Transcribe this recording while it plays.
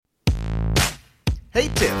Hey,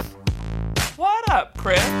 Tiff. What up,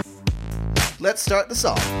 Chris? Let's start the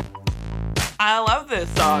song. I love this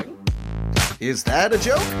song. Is that a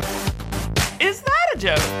joke? Is that a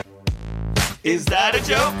joke? Is that a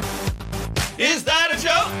joke? Is that a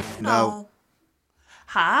joke? No.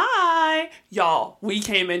 Hi. Y'all, we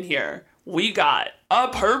came in here. We got a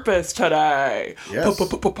purpose today. Yes.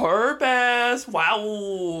 Purpose.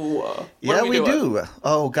 Wow. Yeah, we do.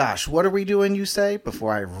 Oh, gosh. What are we doing, you say?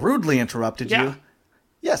 Before I rudely interrupted you.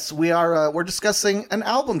 Yes, we are. We're discussing an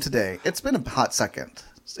album today. It's been a hot second.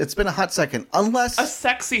 Unless... a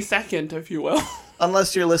sexy second, if you will.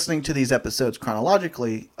 Unless you're listening to these episodes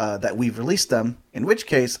chronologically, that we've released them. In which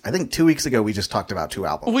case, I think 2 weeks ago we just talked about 2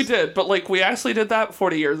 albums. We did, but we actually did that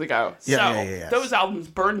 40 years ago. Yeah. Those albums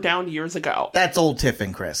burned down years ago. That's old Tiff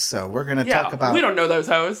and Chris, so we're going to talk about... we don't know those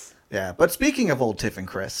hoes. Yeah, but speaking of old Tiff and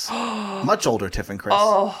Chris, much older Tiff and Chris.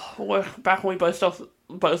 Oh, back when we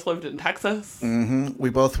both lived in Texas. Mm-hmm. We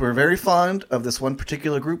both were very fond of this one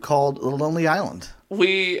particular group called The Lonely Island.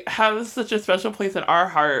 We have such a special place in our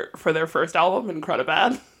heart for their first album,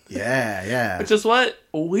 Incredibad. Yeah. Which is what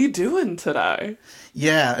we doing today.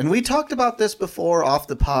 Yeah, and we talked about this before off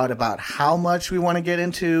the pod about how much we want to get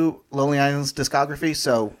into Lonely Island's discography,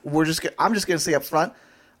 so I'm just going to say up front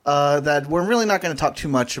that we're really not going to talk too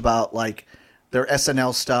much about, their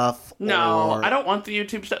SNL stuff. No, I don't want the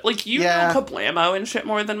YouTube stuff. know Kablamo and shit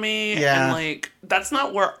more than me. Yeah. And, that's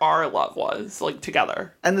not where our love was,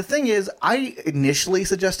 together. And the thing is, I initially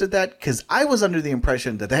suggested that because I was under the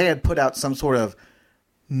impression that they had put out some sort of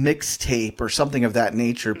mixtape or something of that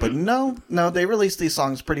nature. But no, they released these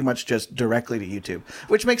songs pretty much just directly to YouTube,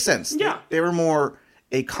 which makes sense. Yeah. They were more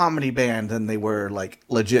a comedy band than they were,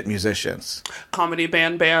 legit musicians. Comedy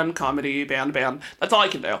band. That's all I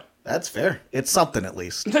can do. That's fair. It's something, at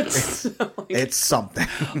least. It's something.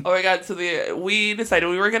 Oh my god, so we decided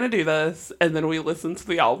we were going to do this, and then we listened to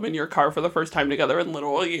the album in your car for the first time together in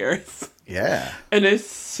literal years. Yeah. And as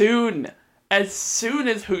soon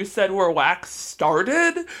as Who Said We're Whack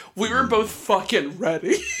started, we were both fucking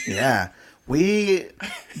ready. Yeah. We,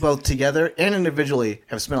 both together and individually,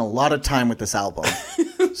 have spent a lot of time with this album.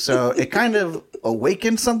 So it kind of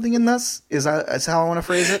awakened something in us, is how I want to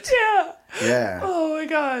phrase it. Yeah. Oh my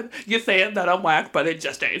god. You saying that I'm whack, but it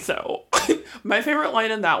just ain't so. My favorite line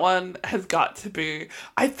in that one has got to be,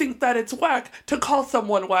 I think that it's whack to call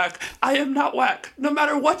someone whack. I am not whack, no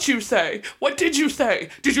matter what you say. What did you say?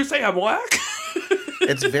 Did you say I'm whack?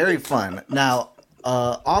 It's very fun. Now,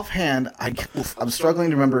 offhand, I'm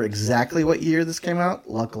struggling to remember exactly what year this came out.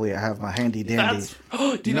 Luckily, I have my handy dandy do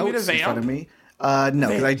you need me to notes in front of me. No,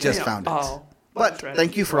 because I just found it. Oh. But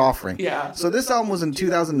thank you for offering. Yeah. So this album was in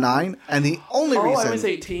 2009, and the only reason... I was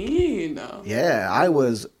 18. Yeah, I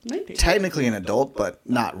was 19. Technically an adult, but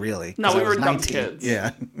not really. No, we were 19. dumb kids.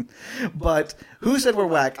 Yeah. But Who Said We're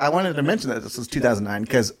Whack, I wanted to mention that this was 2009,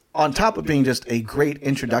 because on top of being just a great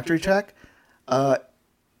introductory track,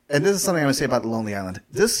 and this is something I'm going to say about The Lonely Island,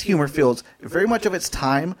 this humor feels very much of its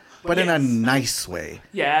time, but in a nice way.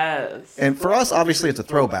 Yes. And for us, obviously, it's a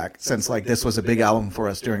throwback, since this was a big album for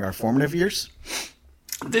us during our formative years.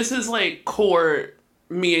 This is core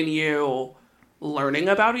me and you learning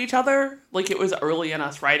about each other. It was early in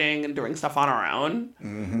us writing and doing stuff on our own.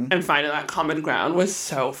 Mm-hmm. And finding that common ground was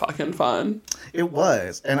so fucking fun. It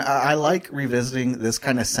was. And I like revisiting this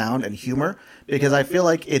kind of sound and humor because I feel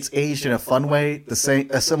like it's aged in a fun way, a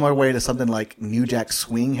similar way to something like New Jack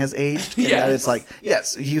Swing has aged. Yes. It's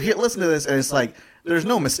yes, you listen to this and it's there's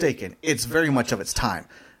no mistaking. It's very much of its time.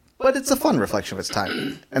 But it's a fun reflection of its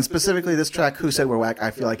time. And specifically this track, Who Said We're Whack, I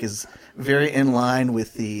feel like is very in line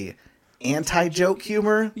with the anti-joke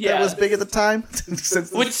humor that was big at the time.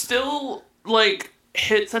 Which still,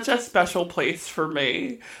 hit such a special place for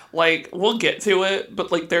me. We'll get to it,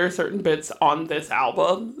 but, there are certain bits on this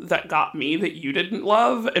album that got me that you didn't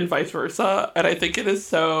love, and vice versa, and I think it is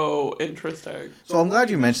so interesting. So I'm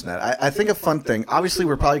glad you mentioned that. I think a fun thing, obviously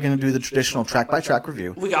we're probably going to do the traditional track-by-track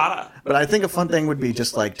review. We gotta. But I think a fun thing would be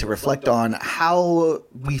just, to reflect on how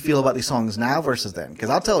we feel about these songs now versus then.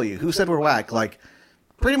 Because I'll tell you, Who Said We're Whack,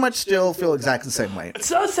 pretty much still feel exactly the same way. It's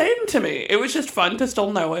the same to me. It was just fun to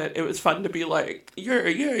still know it. It was fun to be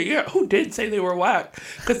yeah. Who did say they were whack?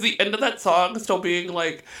 Because the end of that song still being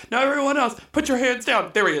now everyone else, put your hands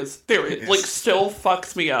down. There he is. Still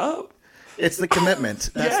fucks me up. It's the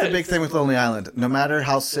commitment. That's the big thing with Lonely Island. No matter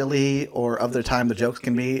how silly or of their time the jokes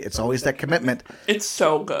can be, it's always that commitment. It's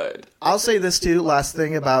so good. I'll say this too, last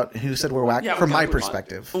thing about Who Said We're Whack, from my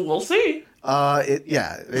perspective. We'll see.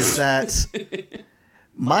 Is that...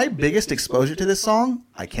 My biggest exposure to this song,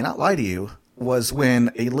 I cannot lie to you, was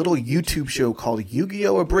when a little YouTube show called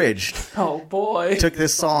Yu-Gi-Oh! Abridged Oh, boy. took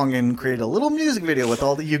this song and created a little music video with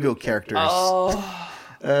all the Yu-Gi-Oh! Characters. Oh.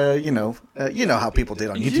 You know how people did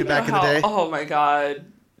on YouTube back in the day. Oh, my God.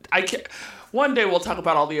 I can't... One day we'll talk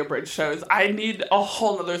about all the abridged shows. I need a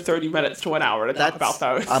whole other 30 minutes to an hour to talk about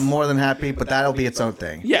those. I'm more than happy, but that'll be its own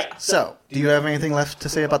thing. Yeah. So, do you have anything left to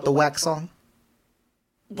say about the Whack song?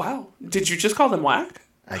 Wow. Did you just call them whack?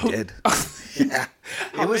 I did. Yeah.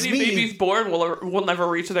 How many babies born will never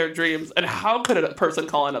reach their dreams? And how could a person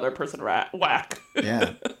call another person whack?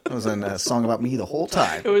 Yeah. It was a song about me the whole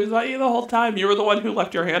time. It was about you the whole time. You were the one who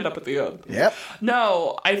left your hand up at the end. Yep.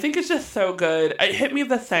 No, I think it's just so good. It hit me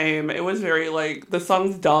the same. It was very, the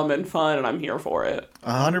song's dumb and fun, and I'm here for it.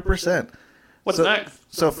 100%. What's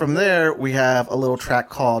next? So from there, we have a little track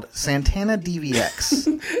called Santana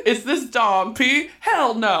DVX. Is this Dom P?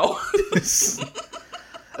 Hell no.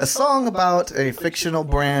 A song about a fictional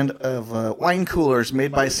brand of wine coolers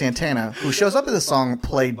made by Santana, who shows up in the song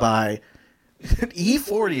played by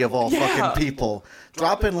E40 of all fucking people,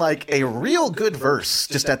 dropping a real good verse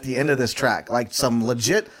just at the end of this track. Like some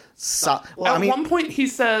legit... one point he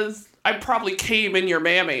says, I probably came in your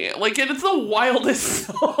mammy. It's the wildest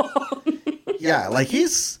song. Yeah,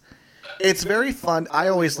 it's very fun. I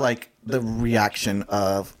always like the reaction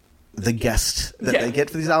of the guest that they get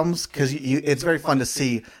for these albums, because it's very fun to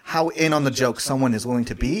see how in on the joke someone is willing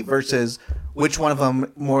to be versus which one of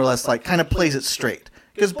them more or less kind of plays it straight.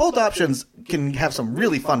 Because both options can have some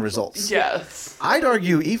really fun results. Yes. I'd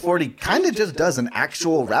argue E40 kind of just does an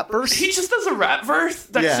actual rap verse. He just does a rap verse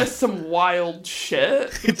that's just some wild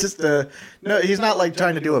shit. It's just no, he's not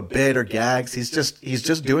trying to do a bit or gags. He's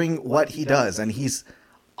just doing what he does, and he's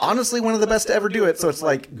honestly one of the best to ever do it. So it's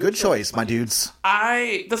good choice, my dudes.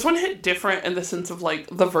 This one hit different in the sense of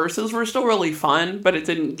the verses were still really fun, but it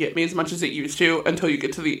didn't get me as much as it used to until you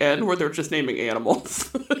get to the end where they're just naming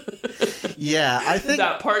animals. Yeah, I think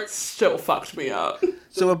that part still fucked me up.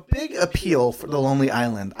 So a big appeal for the Lonely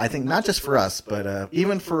Island, I think not just for us, but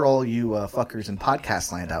even for all you fuckers in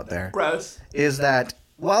podcast land out there, gross, is that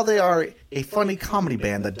while they are a funny comedy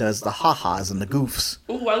band that does the ha-has and the goofs.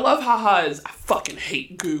 Ooh, I love ha-has. I fucking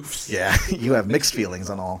hate goofs. Yeah, you have mixed feelings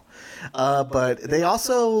on all. But they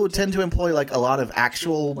also tend to employ a lot of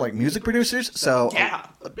actual music producers. So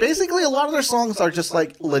basically a lot of their songs are just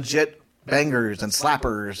legit bangers and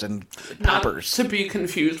slappers and poppers. Not to be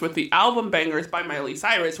confused with the album Bangers by Miley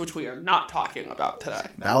Cyrus, which we are not talking about today.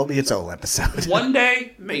 That'll be its own episode. One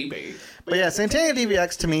day, maybe. But yeah, Santana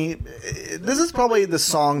DVX, to me, this is probably the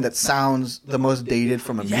song that sounds the most dated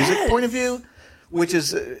from a music point of view, which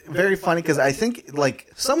is very funny because I think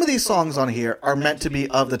some of these songs on here are meant to be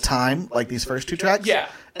of the time, these first two tracks. Yeah.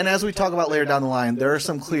 And as we talk about later down the line, there are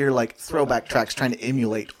some clear throwback tracks trying to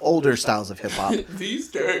emulate older styles of hip hop. These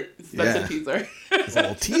days. That's a teaser. It's a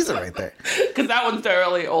little teaser right there. Because that one's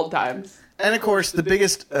thoroughly old times. And of course, the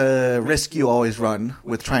biggest risk you always run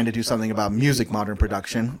with trying to do something about music modern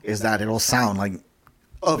production is that it'll sound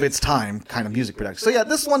of its time kind of music production. So yeah,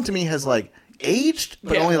 this one to me has aged,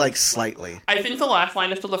 but only slightly. I think the last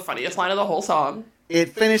line is still the funniest line of the whole song.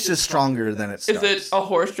 It finishes stronger than it starts. Is it a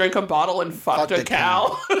horse drank a bottle and fucked a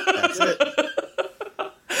cow? That's it.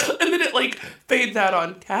 And then it fades out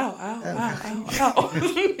on cow, ow.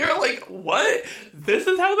 You're like, what? This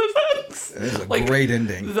is how this ends? It is a great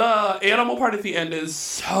ending. The animal part at the end is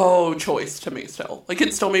so choice to me still.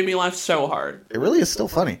 It still made me laugh so hard. It really is still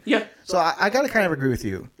funny. Yeah. So I gotta kind of agree with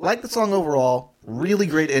you. Like the song overall, really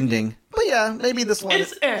great ending. But yeah, maybe this one...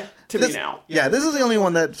 It's me now. Yeah, this is the only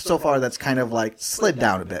one that so far that's kind of slid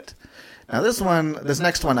down a bit. Now this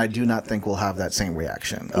next one I do not think will have that same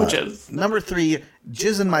reaction. Which is? Number 3,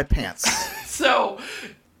 Jizz in My Pants. So,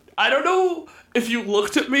 I don't know if you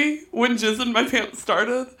looked at me when Jizz in My Pants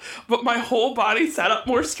started, but my whole body sat up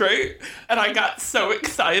more straight, and I got so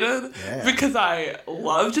excited because I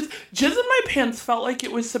love Jizz. Jizz in My Pants felt like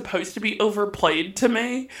it was supposed to be overplayed to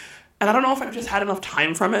me, and I don't know if I've just had enough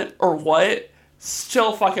time from it or what.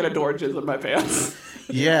 Still fucking adore Jizz in My Pants.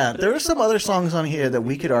 Yeah, there are some other songs on here that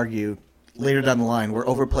we could argue later down the line where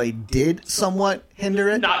overplayed did somewhat hinder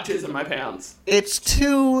it. Not Jizz in My Pants. It's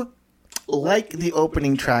too, like the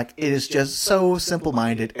opening track, it is just so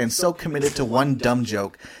simple-minded and so committed to one dumb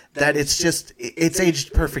joke that it's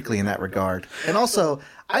aged perfectly in that regard. And also,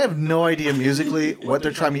 I have no idea musically what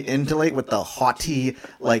they're trying to emulate with the haughty,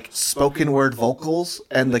 spoken word vocals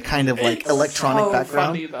and the kind of electronic so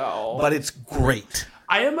background. Funny, though. But it's great.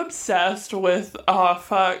 I am obsessed with,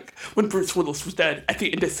 when Bruce Willis was dead, at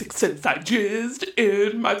the end of Sixth Sense, I jizzed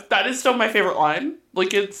in my... That is still my favorite line.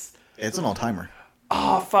 It's an all-timer.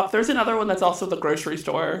 Oh, fuck. There's another one that's also the grocery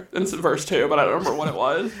store. It's verse 2, but I don't remember what it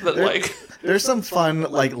was. But, there's some fun,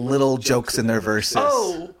 like, little jokes in their verses.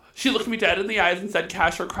 Oh, she looked me dead in the eyes and said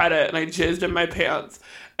cash or credit, and I jizzed in my pants.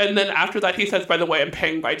 And then after that, he says, by the way, I'm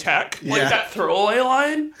paying by check. Yeah. Like, that throwaway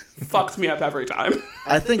line fucks me up every time.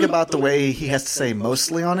 I think about the way he has to say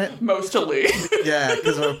mostly on it. Mostly. Yeah,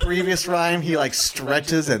 because of a previous rhyme, he, like,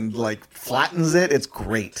 stretches and, like, flattens it. It's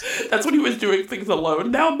great. That's when he was doing things alone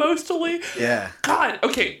now, mostly. Yeah. God,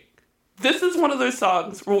 okay. This is one of those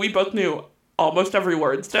songs where we both knew almost every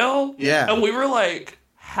word still. Yeah. And we were like,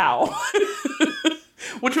 how?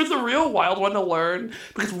 Which was a real wild one to learn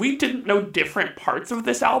because we didn't know different parts of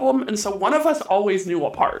this album, and so one of us always knew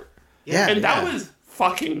a part. Yeah. And that was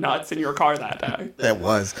fucking nuts in your car that day. That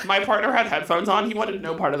was. My partner had headphones on. He wanted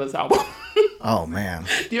no part of this album. Oh, man.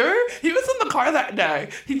 He was in the car that day.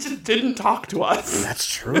 He just didn't talk to us. That's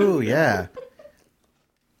true, yeah.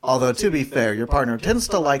 Although, to be fair, your partner tends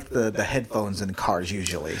to like the headphones in cars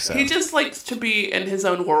usually. So he just likes to be in his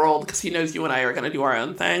own world because he knows you and I are going to do our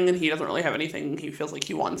own thing, and he doesn't really have anything he feels like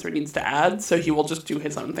he wants or needs to add, so he will just do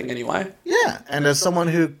his own thing anyway. Yeah, and as someone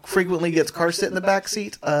who frequently gets car sit in the back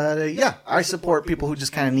seat, yeah, I support people who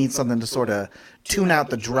just kind of need something to sort of tune out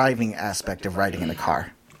the driving aspect of riding in a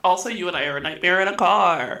car. Also, you and I are a nightmare in a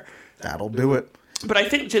car. That'll do it. But I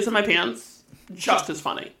think Jizz in My Pants, just as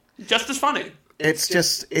funny. Just as funny.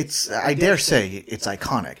 I dare say, it's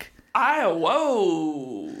iconic. I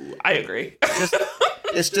agree.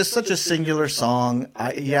 It's just such a singular song.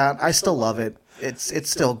 I still love it. It's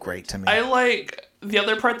still great to me. I like, the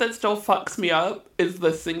other part that still fucks me up is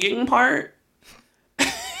the singing part.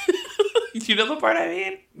 You know the part I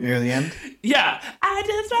mean? Near the end? Yeah. I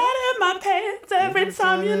just ride in my pants every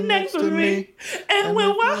time you're next to me. And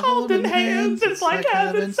when we're holding hands, it's like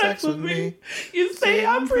having sex with me. You say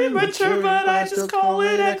I'm premature, but I just call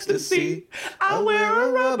it ecstasy. I wear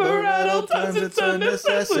a rubber at all times, it's a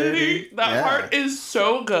necessity. That part is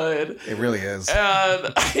so good. It really is.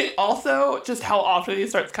 And also, just how often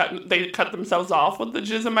they cut themselves off with the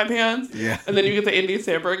Jizz in My Pants. Yeah. And then you get the Andy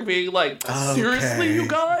Samberg being like, seriously, you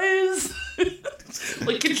guys?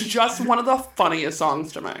 Like, it's just one of the funniest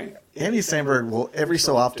songs to me. Andy Samberg will every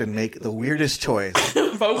so often make the weirdest choice.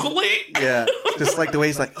 Vocally? Yeah. Just like the way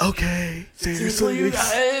he's like, okay, seriously, you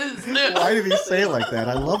guys. Why did he say it like that?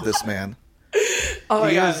 I love this man. Oh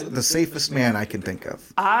he is the safest man I can think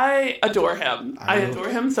of. I adore him. I adore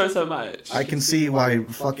him so much. I can see why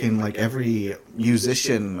fucking like every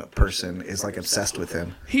musician person is like obsessed with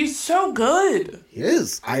him. He's so good. He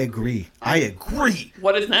is. I agree.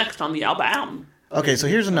 What is next on the album? Okay, so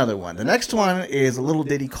here's another one. The next one is a little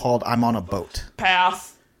ditty called I'm on a Boat.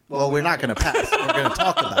 Pass. Well, we're not going to pass. We're going to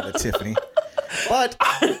talk about it, Tiffany. But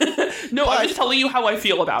I'm just telling you how I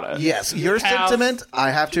feel about it. Yes, your sentiment,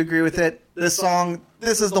 I have to agree with it. This song,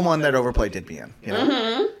 this is the one that Overplay did me in. You know?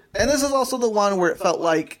 Mm-hmm. And this is also the one where it felt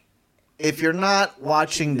like if you're not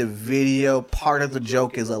watching the video, part of the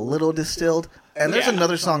joke is a little distilled. And there's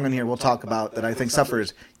another song in here we'll talk about that I think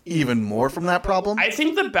suffers even more from that problem. I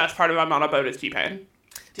think the best part of I'm on a Boat is T-Pain.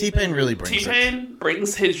 T-Pain really brings it. T-Pain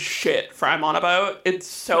brings his shit for I'm on a Boat. It's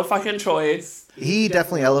so fucking choice. He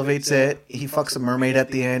definitely elevates it. He fucks a mermaid at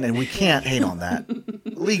the end, and we can't hate on that.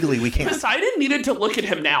 Legally, we can't. Poseidon needed to look at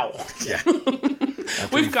him now. Yeah.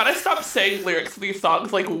 We've got to stop saying lyrics to these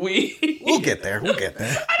songs like we. We'll get there. I don't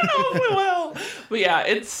know if we will. But yeah,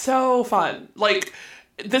 it's so fun. Like,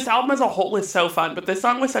 this album as a whole is so fun, but this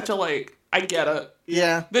song was such a, like, I get it.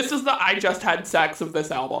 Yeah. This is the I just had sex of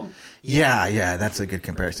this album. Yeah, that's a good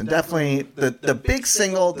comparison. Definitely the big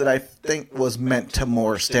single that I think was meant to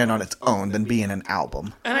more stand on its own than being an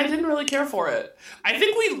album. And I didn't really care for it. I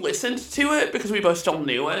think we listened to it because we both still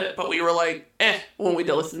knew it, but we were like, when we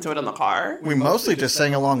did listen to it in the car. We mostly just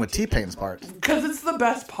sang along with T-Pain's part. Because it's the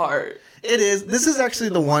best part. It is. This is actually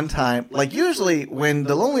the one time, like usually when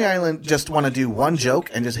the Lonely Island just want to do one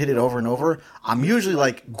joke and just hit it over and over, I'm usually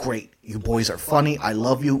like, great, you boys are funny, I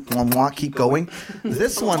love you, mwah, mwah, keep going.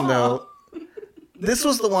 This one though, this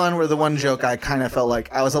was the one where the one joke I kind of felt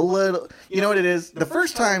like I was a little, you know what it is? The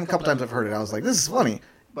first time, a couple times I've heard it, I was like, this is funny.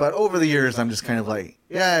 But over the years, I'm just kind of like,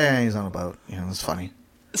 yeah, he's on a boat. You know, it's funny.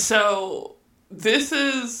 So, there's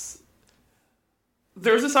a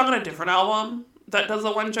song on a different album that does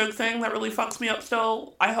the one joke thing that really fucks me up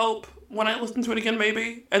still, I hope, when I listen to it again,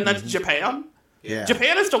 maybe. And that's Japan. Yeah.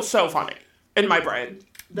 Japan is still so funny in my brain.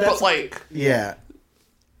 But, like... Yeah.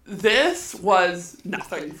 This was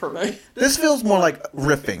nothing for me. This feels more like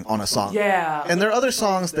riffing on a song. Yeah. And there are other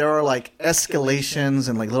songs, there are like escalations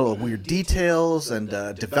and like little weird details and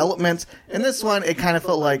developments. And this one, it kind of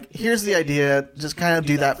felt like, here's the idea, just kind of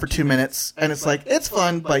do that for 2 minutes. And it's like, it's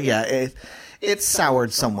fun, but yeah, It's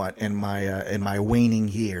soured somewhat in my waning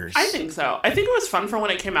years. I think so. I think it was fun for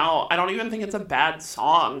when it came out. I don't even think it's a bad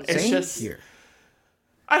song. It's just here.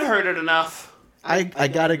 I've heard it enough. I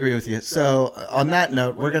gotta agree with you. So on that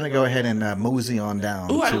note, we're gonna go ahead and mosey on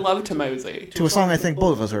down. Ooh, I love to mosey. To a song I think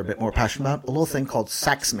both of us are a bit more passionate about. A little thing called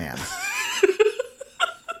Sax Man.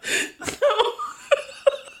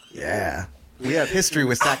 Yeah, we have history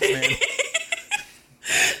with Sax Man.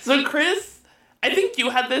 So Chris, I think you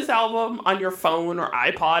had this album on your phone or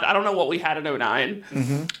iPod. I don't know what we had in 09.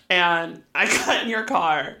 Mm-hmm. And I got in your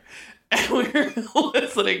car and we were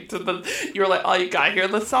listening to you were like, oh, you gotta hear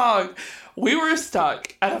the song. We were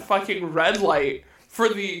stuck at a fucking red light for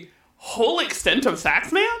the whole extent of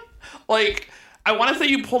Sax Man. Like, I want to say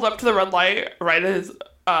you pulled up to the red light right as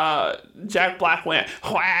Jack Black went,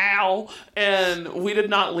 wow, and we did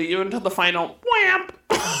not leave until the final whamp.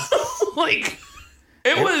 Like,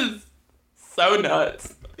 it was so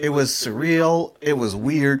nuts. It was surreal. It was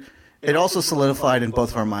weird. It also solidified in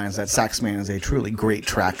both of our minds that Sax Man is a truly great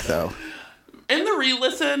track, though. In the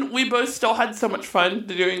re-listen, we both still had so much fun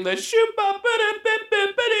doing the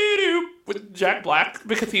with Jack Black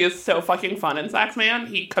because he is so fucking fun in Sax Man.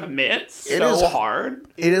 He commits so hard.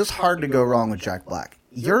 It is hard to go wrong with Jack Black.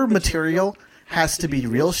 Your material has to be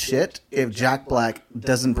real shit if Jack Black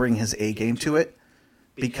doesn't bring his A game to it.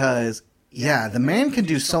 Because, yeah, the man can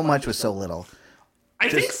do so much with so little. I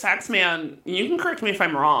think Sax Man, you can correct me if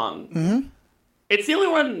I'm wrong. Mm-hmm. It's the only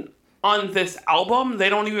one on this album they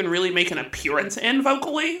don't even really make an appearance in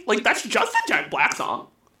vocally. Like, that's just a Jack Black song.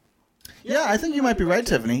 Yeah, I think you might be right,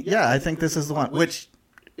 Tiffany. Yeah, I think this is the one. Which,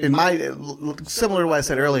 in my similar to what I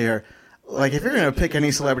said earlier, like if you're going to pick any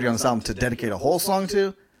celebrity on this album to dedicate a whole song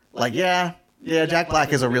to, like, yeah, Jack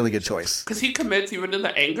Black is a really good choice. Because he commits even to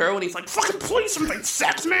the anger when he's like, fucking play something,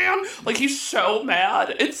 Sax Man. Like, he's so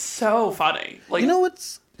mad. It's so funny. Like, you know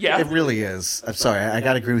what's... Yeah. It really is. I'm sorry, I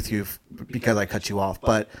got to agree with you because I cut you off,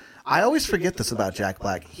 but... I always forget this about Jack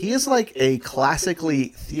Black. He is like a classically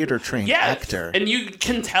theater-trained actor. And you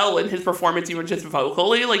can tell in his performance, even just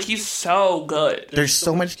vocally, like, he's so good. There's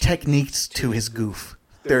so much techniques to his goof.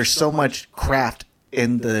 There's so much craft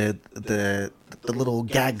in the little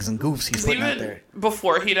gags and goofs he's putting out there.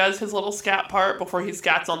 Before he does his little scat part, before he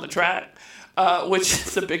scats on the track, which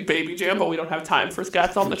is a big baby jam, but we don't have time for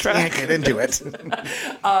scats on the track. Can't get into it.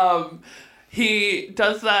 He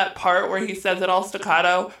does that part where he says it all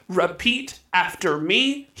staccato, repeat after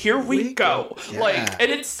me, here we go. Yeah. Like,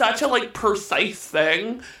 and it's such a, like, precise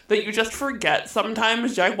thing that you just forget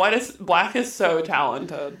sometimes. Jack Black is so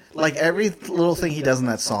talented. Like, every little thing he does in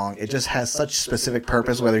that song, it just has such specific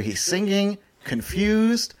purpose, whether he's singing,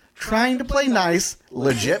 confused, trying to play nice,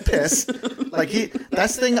 legit piss. Like,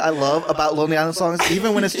 that's the thing I love about Lonely Island songs.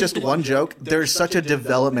 Even when it's just one joke, there's such a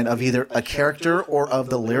development of either a character or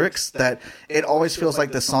of the lyrics that it always feels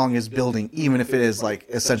like the song is building, even if it is, like,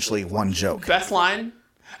 essentially one joke. Best line,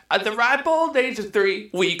 at the ripe old age of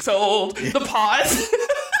 3 weeks old, the pause.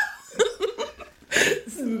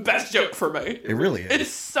 It's the best joke for me. It really is.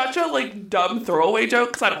 It's such a, like, dumb throwaway joke,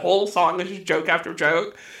 because that whole song is just joke after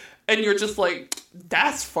joke. And you're just like,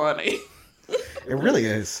 that's funny. It really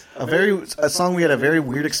is. A song we had a very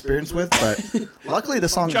weird experience with, but luckily the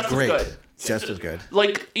song is great. Just as good.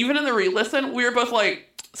 Like, even in the re-listen, we were both like,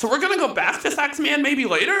 so we're going to go back to Sax Man maybe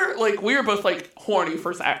later? Like, we were both, like, horny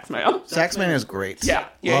for Sax Man. Sax Man is great. Yeah.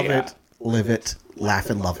 Love it, live it, laugh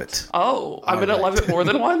and love it. Oh, I'm going to love it more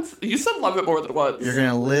than once? You said love it more than once. You're going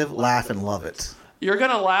to live, laugh, and love it. You're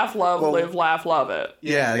going to laugh, love, live, laugh, love it.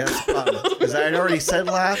 Yeah, that's fun. Because I had already said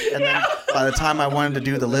laugh, and then by the time I wanted to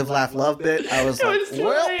do the live, laugh, love bit, I was like,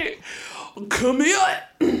 well, come here.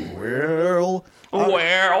 Well.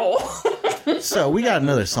 So we got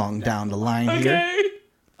another song down the line here.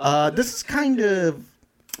 This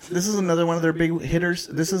is another one of their big hitters.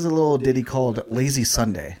 This is a little ditty called Lazy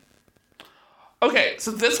Sunday. Okay, so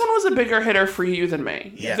this one was a bigger hitter for you than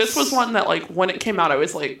me. Yes. This was one that, like, when it came out, I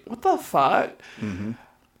was like, what the fuck? Mm-hmm.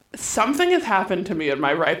 Something has happened to me in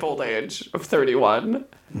my ripe old age of 31,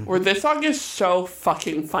 where this song is so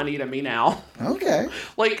fucking funny to me now. Okay.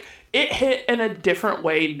 Like, it hit in a different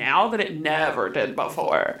way now than it never did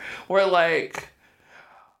before. Where, like,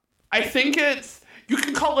 I think it's, you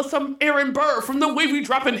can call us some Aaron Burr from the way we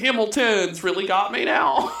drop in Hamilton's really got me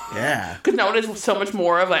now. Yeah. Because now it is so much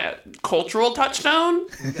more of a cultural touchstone.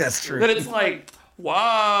 That's true. That it's like,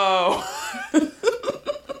 whoa.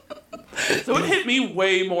 So it hit me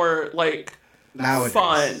way more, like,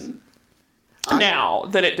 fun now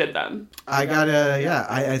than it did then.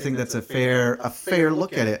 I think that's a fair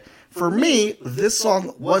look at it. For me, this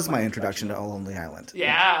song was my introduction to Lonely Island.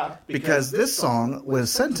 Yeah. Because this song was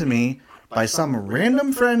sent to me by some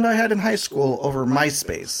random friend I had in high school over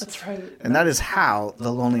MySpace. That's right. And that is how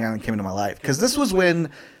The Lonely Island came into my life. Because this was when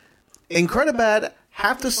Incredibad,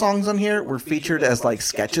 half the songs on here were featured as like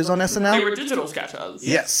sketches on SNL. They were digital sketches.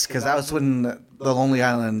 Yes, because that was when The Lonely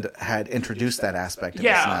Island had introduced that aspect of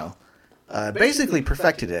SNL. Basically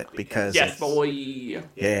perfected it because... Yes, boy.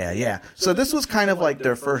 Yeah. So this was kind of like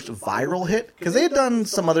their first viral hit, because they had done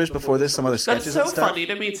some others before this, some other sketches That's and so stuff. funny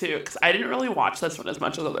to me, too, because I didn't really watch this one as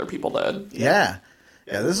much as other people did. Yeah,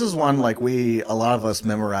 this is one like a lot of us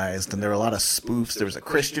memorized, and there were a lot of spoofs. There was a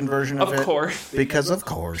Christian version of it. Of course. Because of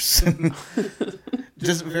course.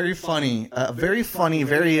 Just very funny.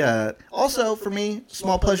 Very also, for me,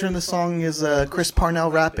 small pleasure in the song is Chris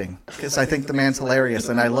Parnell rapping, because I think the man's hilarious,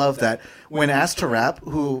 and I love that when asked to rap,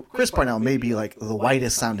 who Chris Parnell may be like the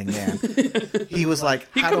whitest sounding man, he was like,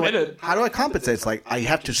 how do I compensate? It's like, I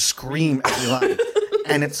have to scream every line.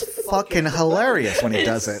 And it's fucking hilarious when he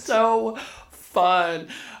does it. So fun.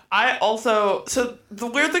 So the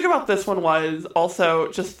weird thing about this one was also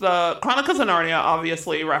just the Chronicles of Narnia,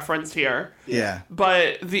 obviously referenced here. Yeah.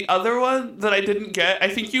 But the other one that I didn't get, I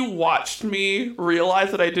think you watched me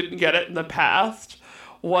realize that I didn't get it in the past,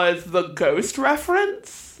 was the Ghost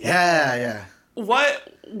reference. Yeah.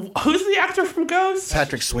 Who's the actor from Ghost?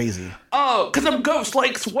 Patrick Swayze. Oh, because I'm Ghost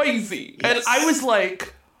like Swayze. Yes. And I was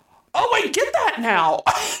like, oh, I get that now.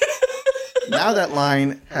 Now that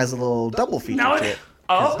line has a little double feature to it.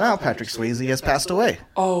 Oh. Now Patrick Swayze has passed away.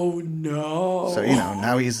 Oh, no. So,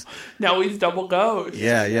 now he's double Ghost.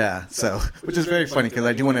 Yeah. So, which is very funny, because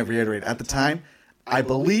I do want to reiterate, at the time, I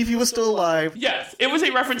believe he was still alive. Yes, it was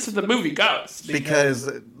a reference to the movie Ghost. Because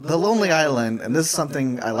The Lonely Island, and this is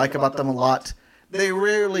something I like about them a lot, they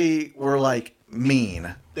rarely were, like,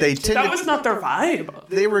 mean. That was not their vibe.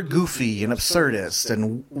 They were goofy and absurdist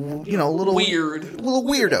and, little... Weird. Little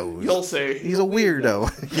weirdos. You'll see. He's a weirdo.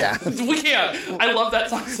 Yeah. We can't. I love that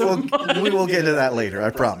song so much. We will get into that later,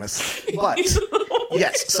 I promise. But,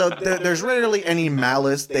 yes, so there's rarely any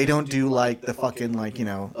malice. They don't do, like, the fucking, like,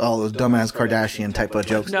 those dumbass Kardashian type of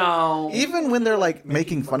jokes. No. Even when they're, like,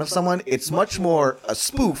 making fun of someone, it's much more a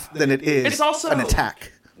spoof than it is an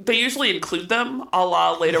attack. They usually include them. A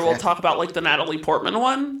la later we'll talk about like the Natalie Portman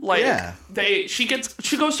one. Like she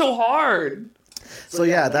goes so hard. So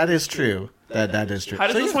yeah, that is true. That is true. How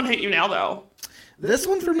does this one hit you now though? This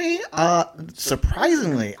one for me,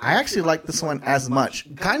 surprisingly, I actually like this one as much.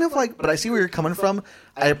 Kind of like, but I see where you're coming from.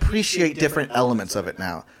 I appreciate different elements of it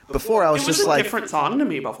now. Before I was just like... It was a different song to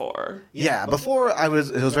me before. Yeah, before it was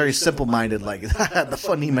very simple-minded, like, the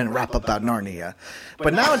funny men rap about Narnia.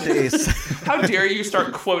 But nowadays... How dare you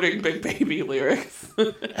start quoting Big Baby lyrics?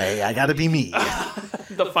 Hey, I gotta be me.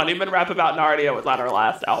 The funny men rap about Narnia was on our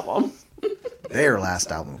last album. Their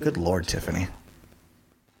last album. Good Lord, Tiffany.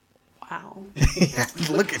 Wow. Yeah,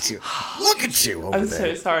 look at you. Look at you over I'm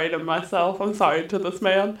there. so sorry to myself. I'm sorry to this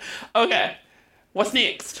man. Okay. What's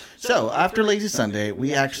next? So, after Lazy Sunday,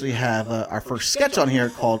 we actually have our first sketch on here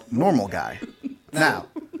called Normal Guy. Now,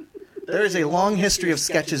 there is a long history of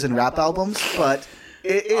sketches and rap albums, but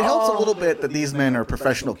it helps a little bit that these men are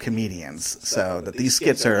professional comedians, so that these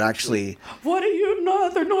skits are actually... What are you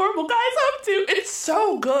other normal guys up to? It's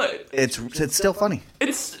so good. It's still funny.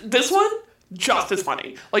 It's this one, just as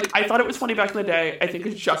funny. Like, I thought it was funny back in the day. I think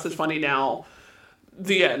it's just as funny now.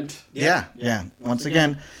 The end. Yeah. Once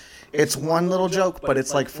again... It's one little joke, but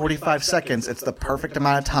it's like 45 seconds. It's the perfect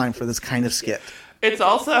amount of time for this kind of skit. It's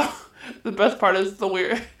also, the best part is the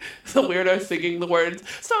weirdo singing the words,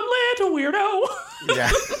 "Some little weirdo." Yeah,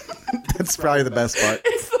 that's probably the best part.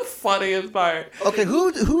 It's the funniest part. Okay,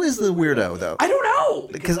 who is the weirdo though? I don't know.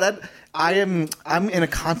 Because I'm in a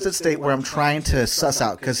constant state where I'm trying to suss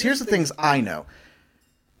out. Because here's the things I know.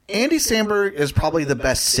 Andy Samberg is probably the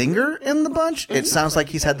best singer in the bunch. It sounds like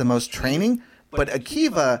he's had the most training. But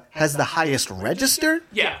Akiva has the highest register.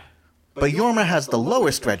 Yeah. But Yorma has the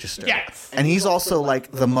lowest register. Yes. And he's also like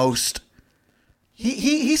the most...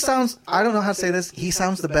 He sounds... I don't know how to say this. He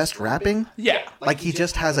sounds the best rapping. Yeah. Like he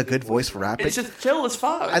just has a good voice for rapping. It's just chill as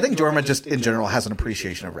fuck. I think Jorma just in general has an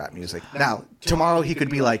appreciation of rap music. Now, tomorrow he could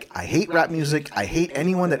be like, I hate rap music. I hate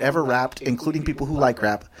anyone that ever rapped, including people who like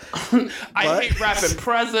rap. I hate rap in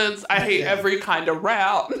presence. I hate every kind of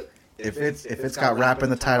rap. If it's got rap in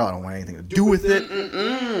the title, I don't want anything to do with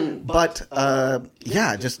it. But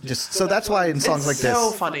yeah, just so that's why in songs like this, it's so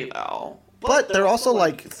funny though. But they're also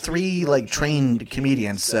like three like trained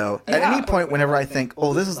comedians. So at any point, whenever I think,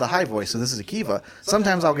 oh, this is the high voice, so this is Akiva,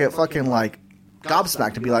 sometimes I'll get fucking like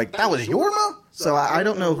gobsmacked and be like, that was Yorma? So I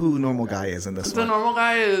don't know who Normal Guy is in this one. The Normal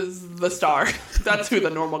Guy is the star. That's who the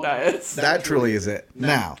Normal Guy is. That truly is it.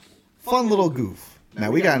 Now, fun little goof. Now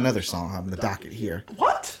we got another song on the docket here.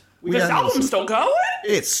 What? This album's still going?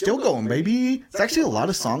 It's still going, baby. It's actually a lot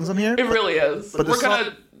of songs on here. It really is. But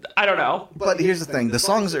I don't know. But here's the thing. The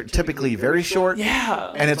songs are typically very short.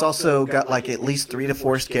 Yeah. And it's also got like at least 3 to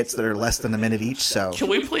 4 skits that are less than a minute each, so. Can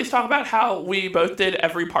we please talk about how we both did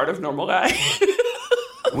every part of Normal Guy?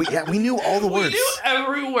 We knew all the words. We knew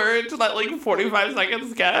every word to that,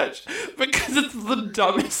 45-second sketch because it's the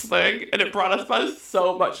dumbest thing, and it brought us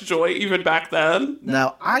so much joy even back then.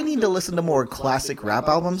 Now, I need to listen to more classic rap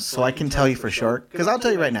albums so I can tell you for sure, because I'll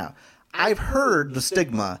tell you right now, I've heard the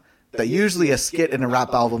stigma that usually a skit in a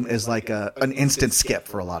rap album is like an instant skip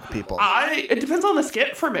for a lot of people. It depends on the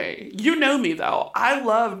skit for me. You know me, though. I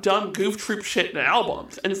love dumb goof troop shit in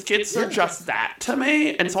albums, and skits are just that to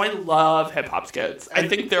me, and so I love hip-hop skits. I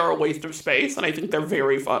think they're a waste of space, and I think they're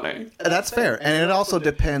very funny. That's fair, and it also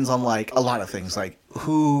depends on, a lot of things, like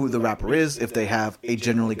who the rapper is, if they have a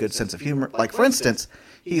generally good sense of humor. Like, for instance,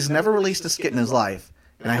 he's never released a skit in his life,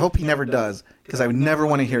 and I hope he never does, because I would never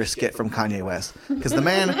want to hear a skit from Kanye West. Because the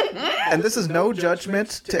man, and this is no judgment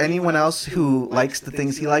to anyone else who likes the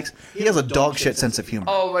things he likes, he has a dog shit sense of humor.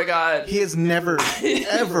 Oh my god. He has never,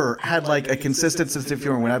 ever had a consistent sense of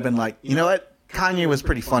humor when I've been like, you know what? Kanye was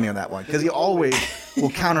pretty funny on that one. Because he always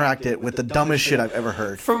will counteract it with the dumbest shit I've ever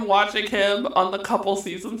heard. From watching him on the couple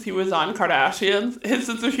seasons he was on Kardashians, his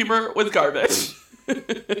sense of humor was garbage.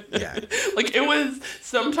 Yeah.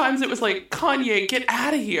 Sometimes it was like, Kanye, get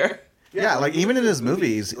out of here. Yeah, even in his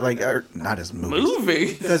movies, not his movies.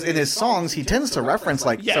 Movie? Because in his songs, he tends to reference,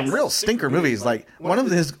 some real stinker movies. One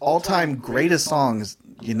of his all-time greatest songs,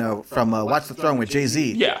 from Watch the Throne with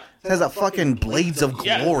Jay-Z. Yeah. Has a fucking Blades of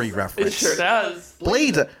Glory reference. It sure does.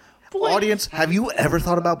 Blades. Audience, have you ever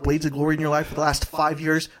thought about Blades of Glory in your life for the last 5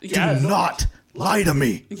 years? Yes. Do not lie to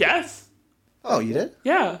me. Yes. Oh, you did?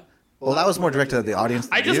 Yeah. Well, that was more directed at the audience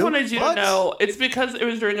than I just wanted you to know, it's because it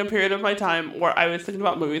was during a period of my time where I was thinking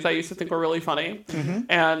about movies I used to think were really funny. Mm-hmm.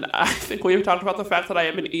 And I think we've talked about the fact that I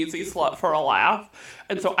am an easy slut for a laugh.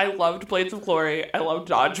 And so I loved Blades of Glory, I loved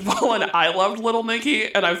Dodgeball, and I loved Little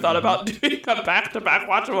Nicky. And I've thought about doing a back-to-back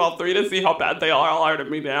watch of all three to see how bad they all are to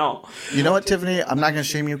me now. You know what, Tiffany? I'm not going to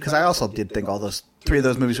shame you, because I also did think all those 3 of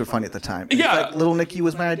those movies were funny at the time. Yeah. Little Nicky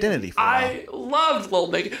was my identity for a while. I loved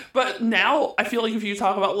Little Nicky. But now, I feel like if you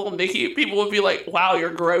talk about Little Nicky, people would be like, wow,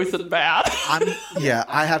 you're gross and bad.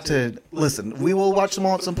 I have to... Listen, we will watch them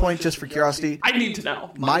all at some point just for curiosity. I need to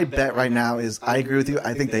know. My bet right now is, I agree with you,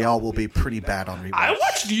 I think they all will be pretty bad on rewatch. I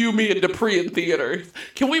watched You, Me, and Dupree in theaters.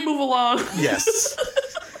 Can we move along? Yes.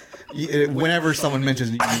 Whenever someone mentions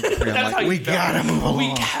You, Me, and Dupree, I'm like, we gotta move along.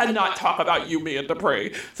 We cannot talk about You, Me, and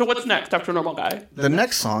Dupree. So what's next after Normal Guy? The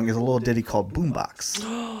next song is a little ditty called Boombox.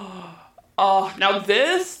 Now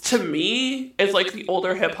this, to me, is like the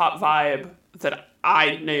older hip-hop vibe that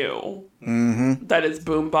I knew. Mm-hmm. That is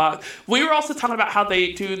boombox. We were also talking about how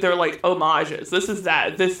they do their homages. This is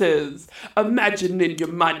that. This is Imagine in Your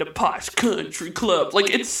Mind a Posh Country Club.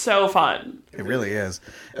 It's so fun. It really is.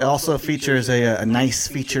 It also features a nice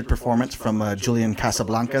featured performance from Julian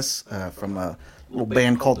Casablancas from a little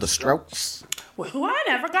band called The Strokes. Who I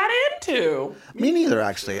never got into. Me neither,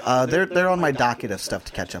 actually. They're on my docket of stuff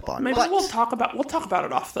to catch up on. Maybe we'll talk about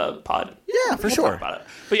it off the pod. Yeah, for sure. Talk about it.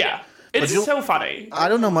 But yeah. It's so funny. I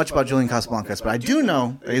don't know much about Julian Casablancas, but I do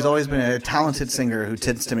know that he's always been a talented singer who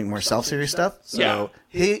tends to make more self-serious stuff. So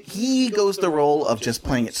he goes the role of just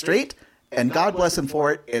playing it straight, and God bless him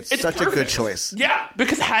for it. It's such perfect. A good choice. Yeah,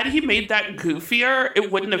 because had he made that goofier,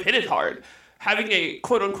 it wouldn't have hit as hard. Having a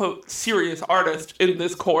quote-unquote serious artist in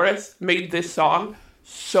this chorus made this song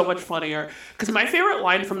so much funnier. Because my favorite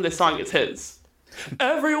line from this song is his.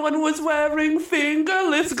 Everyone was wearing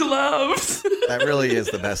fingerless gloves. That really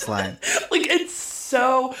is the best line. It's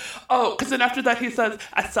so... Oh, because then after that he says,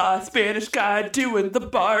 I saw a Spanish guy doing the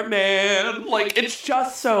barman. It's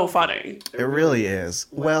just so funny. It really is.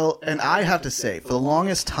 Well, and I have to say, for the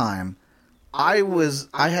longest time, I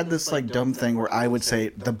had this dumb thing where I would say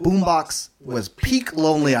the boombox was peak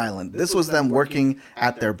Lonely Island. This was them working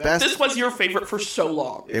at their best. This was your favorite for so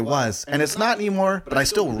long. It was. And it's not anymore, but I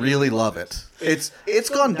still really love it. It's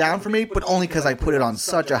gone down for me, but only because I put it on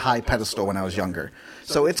such a high pedestal when I was younger.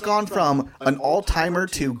 So it's gone from an all-timer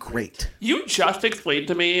to great. You just explained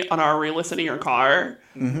to me on our re-listen in your car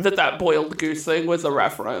that boiled goose thing was a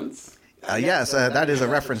reference. Yes, that is a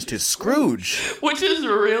reference to Scrooge. Which is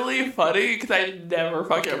really funny because I never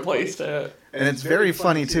fucking placed it. And it's very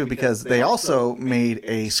funny, too, because they also made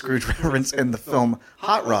a Scrooge reference in the film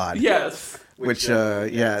Hot Rod. Yes. Which, so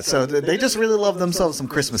they just really love themselves some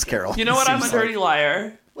Christmas Carol. You know what? I'm a dirty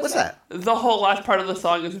liar. What's that? The whole last part of the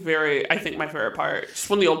song is I think, my favorite part. Just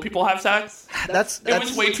when the old people have sex. It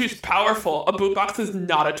was way too powerful. A boombox is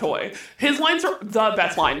not a toy. His lines are the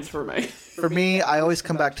best lines for me. For me, I always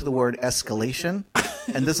come back to the word escalation,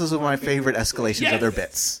 and this is one of my favorite escalations of their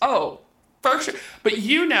bits. Oh, for sure. But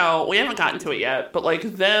we haven't gotten to it yet, but like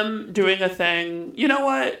them doing a thing, you know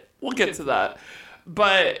what? We'll get to that.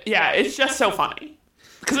 But yeah, it's just so funny.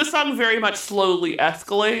 Because this song very much slowly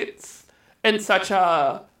escalates in such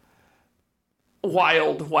a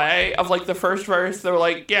wild way of like the first verse, they're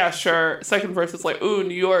like, yeah, sure. Second verse is like, ooh,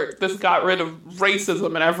 New York, this got rid of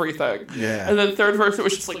racism and everything. Yeah. And then third verse, it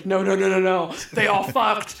was just like, no. They all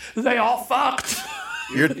fucked.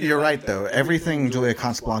 You're right, though. Everything Julia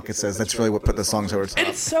Casablanca says, that's really what put the songs over the top.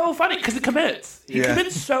 It's so funny because it commits. He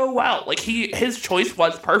commits so well. Like, his choice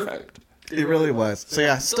was perfect. It really was. So,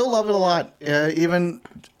 yeah, still love it a lot.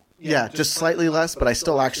 Just slightly less, but I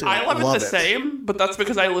still actually I love it the same, but that's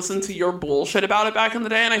because I listened to your bullshit about it back in the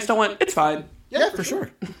day, and I still went, it's fine. Yeah, for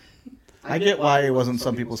sure. I get why it wasn't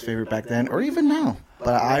some people's favorite back then, or even now.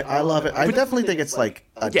 But I love it. I definitely think it's like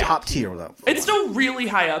a top tier, though. It's still really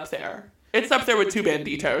high up there. It's up there with Two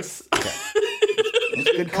Banditos. Okay.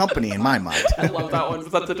 It's good company in my mind. I love that one,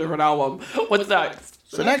 but that's a different album. What's next?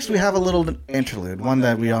 So next we have a little interlude, one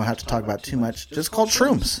that we don't have to talk about too much, just called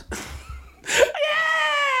Shrooms.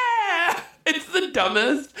 Yeah! It's the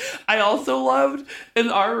dumbest. I also loved, in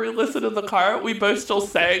our re-listen in the car, we both still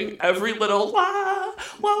sang every little la,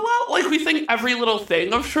 la, la. Like, we sang every little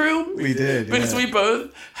thing of Shrooms. We did, because we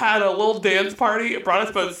both had a little dance party. It brought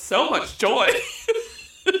us both so much joy.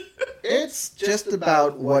 It's just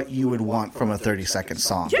about what you would want from a 30-second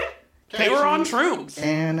song. Yeah. They were on Shrooms.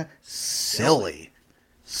 And silly.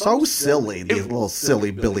 So silly, these little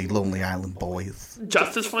silly Billy Lonely Island boys.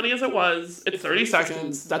 Just as funny as it was, it's 30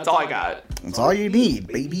 seconds. That's all I got. That's all you need,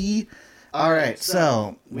 baby. All right,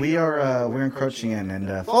 so we're encroaching in,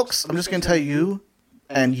 and folks, I'm just gonna tell you,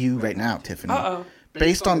 and you right now, Tiffany.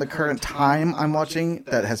 Based on the current time I'm watching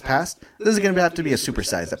that has passed, this is going to have to be a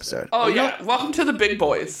supersized episode. Oh, yeah. Welcome to the big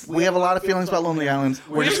boys. We have a lot of feelings about Lonely Island.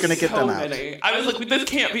 We're just going to get them out. Many. I was like, this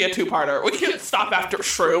can't be a two-parter. We can't stop after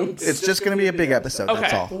Shrooms. It's just going to be a big episode,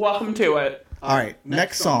 that's all. Welcome to it. All right,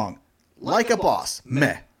 next song. Like a Boss.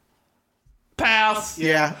 Meh. Pass.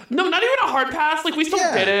 Yeah. No, not even a hard pass. Like, we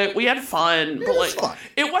still did it. We had fun. But, like, fun.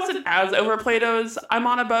 It wasn't as overplayed as I'm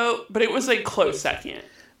on a Boat, but it was a close second.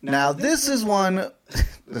 Now, this is one...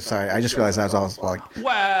 Sorry, I just realized I was all like...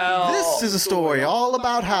 Well... This is a story all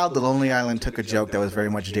about how the Lonely Island took a joke that was very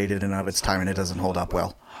much dated and of its time, and it doesn't hold up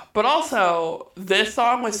well. But also, this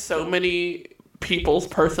song with so many people's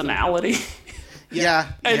personality.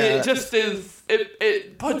 Yeah. And it just is...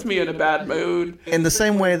 It puts me in a bad mood. In the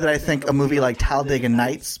same way that I think a movie like Talladega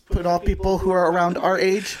Nights put off people who are around our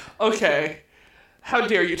age. Okay. How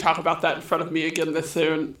dare you talk about that in front of me again this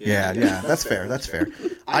soon? Yeah, that's fair.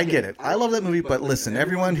 I get it. I love that movie, but listen,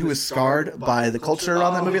 everyone who is scarred by the culture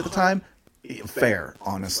around that movie at the time, fair,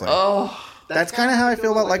 honestly. Oh. That's kind of how I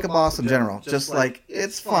feel about Like a Boss in general. Just like,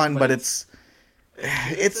 it's fun, but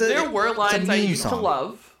there were lines I used to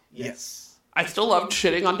love. Yes. I still loved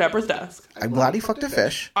shitting on Deborah's desk. I'm glad he fucked a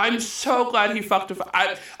fish. I'm so glad he fucked a fish.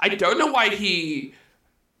 I don't know why he...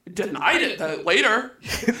 denied it later.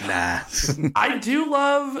 Nah. I do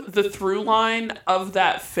love the through line of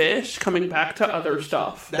that fish coming back to other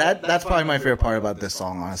stuff. That's probably my favorite part about this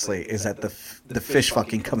song, honestly, is that the fish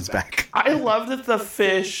fucking comes back. I love that the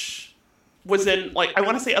fish was in, like, I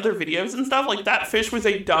want to say other videos and stuff. Like, that fish was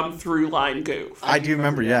a dumb through line goof. I do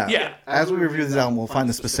remember, yeah. Yeah. As we review this album, we'll find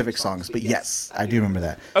the specific songs, but yes, I do remember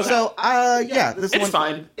that. Okay. So, this it's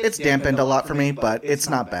fine. It's dampened a lot for me, but it's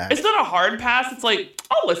not bad. It's not a hard pass. It's like,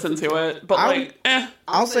 I'll listen to it, but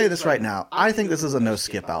I'll say this right now. I think this is a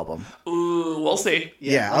no-skip album. Ooh, we'll see.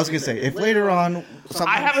 Yeah, I was going to say, if later on...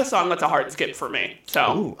 I have a song that's a hard skip for me,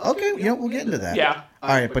 so... Ooh, okay, we'll get into that. Yeah. All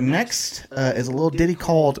right, but next is a little ditty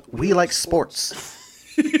called We Like Sports.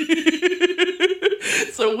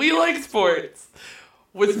 So We Like Sports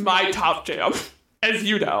was my top jam, as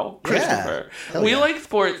you know, Christopher. Yeah. We Like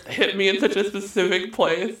Sports hit me in such a specific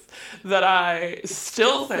place that I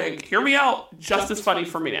still think, hear me out, just as funny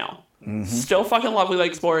for me now. Mm-hmm. Still fucking love We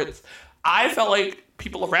Like Sports. I felt like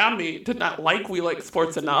people around me did not like We Like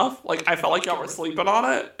Sports enough. Like, I felt like y'all were sleeping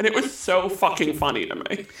on it, and it was so fucking funny to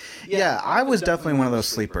me. Yeah, I was definitely one of those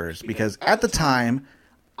sleepers, because at the time...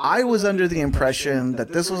 I was under the impression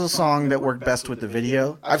that this was a song that worked best with the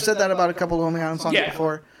video. I've said that about a couple of Lonely Island songs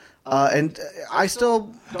before. And I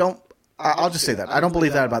still don't... I'll just say that. I don't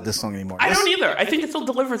believe that about this song anymore. I don't either. I think it still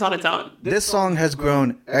delivers on its own. This song has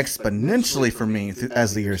grown exponentially for me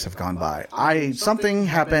as the years have gone by. Something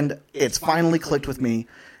happened. It's finally clicked with me.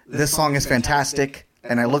 This song is fantastic,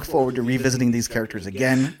 and I look forward to revisiting these characters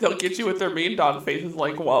again. They'll get you with their mean dog faces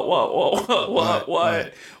like, what?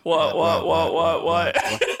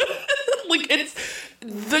 Like, it's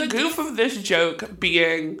the goof of this joke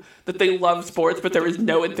being that they love sports, but there is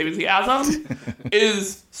no enthusiasm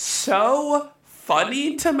is so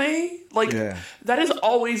funny to me. Like, that has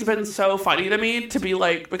always been so funny to me to be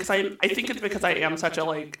like, because I think it's because I am such a,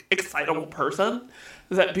 like, excitable person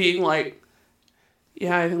that being like,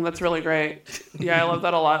 yeah, I think that's really great. Yeah, I love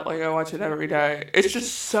that a lot. Like, I watch it every day. It's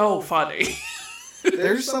just so funny.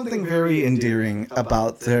 There's something very endearing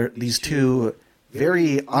about these two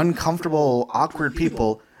very uncomfortable, awkward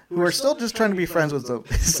people who are still just trying to be friends with them.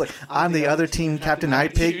 It's like, I'm the other team captain. I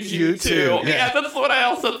picked you too. Yeah, that's what I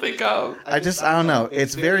also think of. I don't know.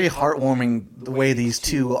 It's very heartwarming the way these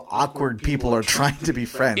two awkward people are trying to be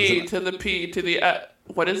friends. E to the P to the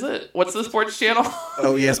what is it? What's the sports channel?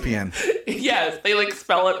 Oh, ESPN. Yes, they like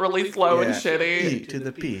spell it really slow and shitty. E to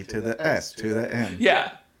the P to the S to the N.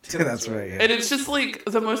 Yeah. That's right. Yeah. And it's just like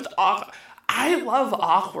the most awkward. I love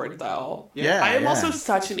awkward, though. Yeah, I am also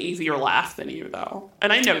such an easier laugh than you, though.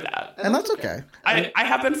 And I know that. And that's okay. I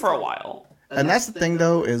have been for a while. And that's the thing,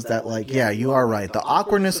 though, is that, like, yeah, you are right. The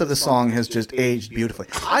awkwardness of the song has just aged beautifully.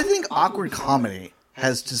 I think awkward comedy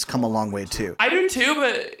has just come a long way, too. I do,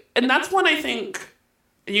 too, and that's one I think,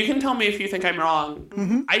 you can tell me if you think I'm wrong.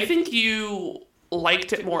 Mm-hmm. I think you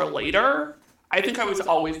liked it more later. I think I was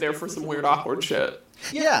always there for some weird, awkward shit.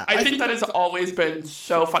 Yeah. I think that has always been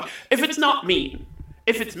so fun. If it's not mean.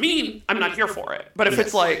 If it's mean, I'm not here for it. But if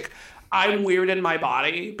it's like, I'm weird in my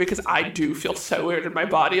body, because I do feel so weird in my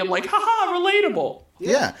body, I'm like, haha, relatable.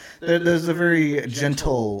 Yeah. There's a very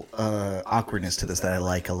gentle awkwardness to this that I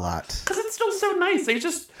like a lot. Because it's still so nice. They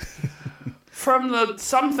just... From the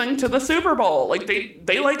something to the Super Bowl. Like,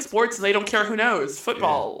 they like sports and they don't care who knows.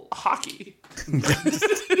 Football, hockey.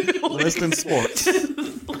 List in sports.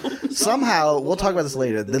 Somehow, we'll talk about this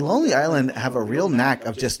later, the Lonely Island have a real knack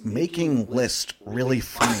of just making lists really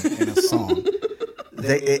funny in a song.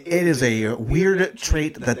 It is a weird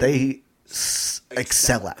trait that they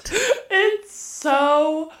excel at. It's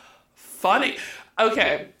so funny.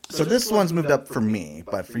 Okay. So this one's moved up for me,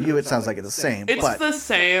 but for you it sounds like it's the same. It's the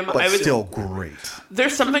same. But still great.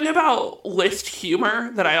 There's something about list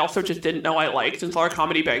humor that I also just didn't know I liked until our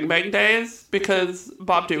Comedy Bang Bang days, because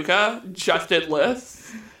Bob Duca just did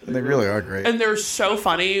lists. And they really are great. And they're so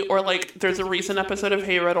funny. Or like, there's a recent episode of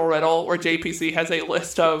Hey Riddle Riddle where JPC has a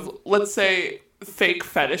list of, let's say, fake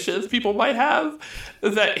fetishes people might have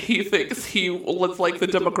that he thinks he was like the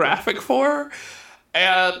demographic for.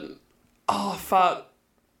 And, oh, fuck.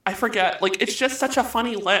 I forget. Like, it's just such a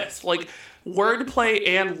funny list. Like, wordplay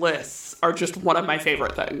and lists are just one of my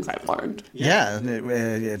favorite things I've learned. Yeah,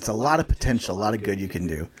 it's a lot of potential, a lot of good you can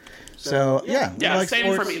do. So, yeah. Yeah,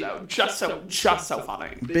 same sports. For me, though. Just so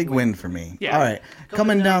funny. Big win for me. Yeah. All right.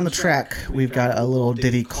 Coming down the track, we've got a little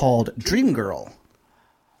ditty called Dream Girl.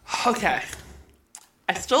 Okay.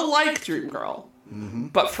 I still like Dream Girl. Mm-hmm.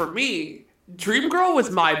 But for me... Dream Girl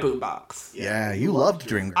was my boombox. Yeah, you loved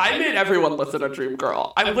Dream Girl. I made everyone listen to Dream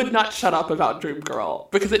Girl. I would not shut up about Dream Girl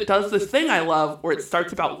because it does this thing I love where it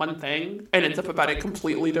starts about one thing and ends up about a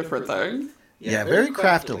completely different thing. Yeah, very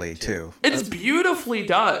craftily, too. It's beautifully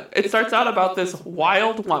done. It starts out about this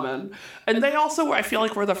wild woman. And they also, I feel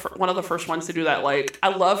like, were one of the first ones to do that. Like, I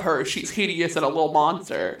love her. She's hideous and a little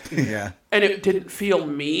monster. Yeah. And it didn't feel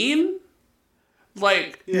mean.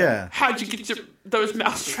 Like, yeah. How'd you get those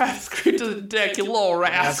mousetraps screwed to the deck, you little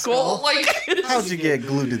rascal? Like, how'd you get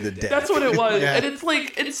glued to the deck? That's what it was. Yeah. And it's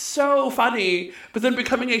like, it's so funny, but then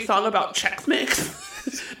becoming a song about Chex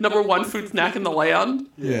Mix, number one food snack in the land.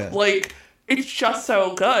 Yeah. Like, it's just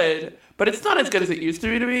so good, but it's not as good as it used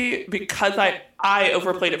to be because I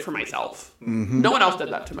overplayed it for myself. Mm-hmm. No one else did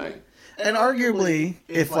that to me. And arguably,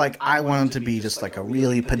 if, like, I wanted to be just, like, a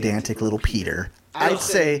really pedantic little Peter, I'd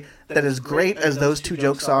say that as great as those two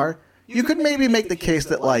jokes are, you could maybe make the case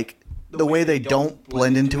that, like, the way they don't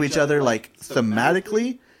blend into each other, like,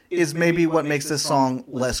 thematically, is maybe what makes this song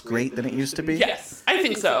less great than it used to be. Yes, I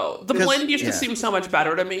think so. The blend used to seem so much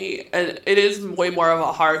better to me, and it is way more of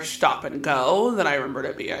a harsh stop and go than I remembered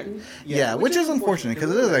it being. Yeah, which is unfortunate,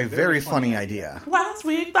 because it is a very funny idea. Last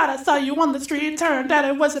week, thought I saw you on the street, turned out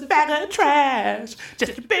it was a bag of trash.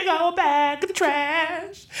 Just a big old bag of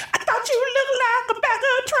trash. I thought you looked like a bag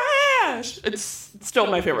of trash. It's still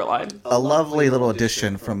my favorite line. A lovely little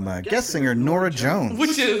addition from guest singer Nora Jones.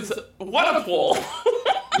 Which is, what a pull.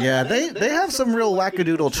 Yeah, they have some real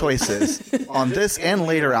wackadoodle choices on this and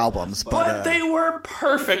later albums, but they were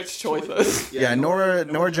perfect choices. Yeah,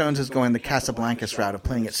 Nora Jones is going the Casablancas route of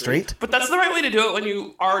playing it straight. But that's the right way to do it when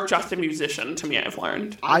you are just a musician, to me, I've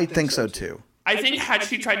learned. I think so, too. I think had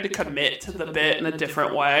she tried to commit to the bit in a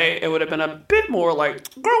different way, it would have been a bit more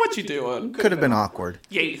like, girl, what you doing? Could have been awkward.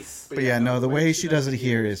 Yes. But yeah, no, the way she does it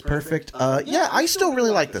here is perfect. Yeah, I still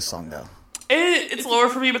really like this song, though. It's lower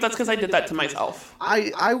for me, but that's because I did that to myself.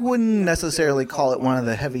 I wouldn't necessarily call it one of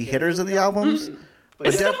the heavy hitters of the albums. But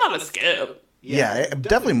it's still not a skip. Yeah,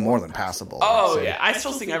 definitely more than passable. Oh, yeah. I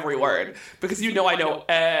still sing every word because I know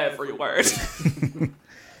every word.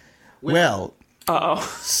 Well, uh-oh.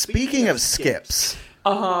 Speaking of skips,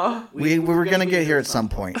 we were going to get here at some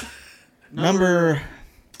point. Number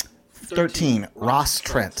 13, Ross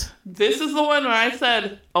Trent. This is the one where I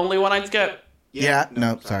said, only one I'd skip. Yeah,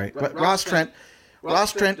 no, sorry. But Ross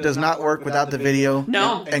Trent does not work without the video.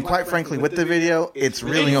 No. And quite frankly, with the video, it's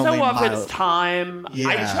really only so of its time. Yeah.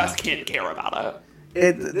 I just can't care about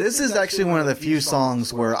it. This is actually one of the few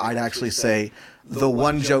songs where I'd actually say the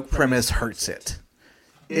one joke premise hurts it.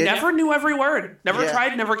 Never knew every word. Never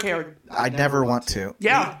tried, never cared. I'd never want to.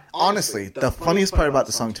 Yeah. Honestly, the funniest part about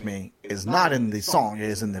the song to me is not in the song, it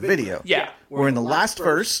is in the video. Yeah. Where in the last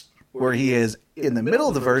verse, where he is in the middle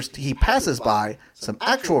of the verse, he passes by some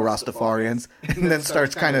actual Rastafarians and then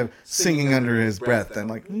starts kind of singing under his breath and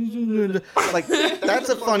like that's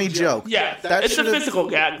a funny joke. Yeah, it's a physical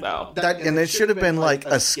gag though. And it should have been like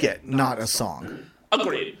a skit, not a song.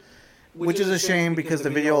 Agreed. Which is a shame because the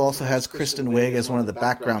video also has Kristen Wiig as one of the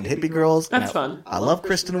background hippie girls. That's fun. I love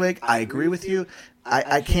Kristen Wiig. I agree with you.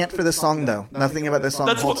 I can't for this song though. Nothing about this song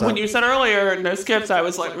holds up. When you said earlier no skips, I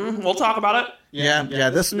was like, we'll talk about it. Yeah.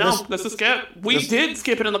 This is skip. We did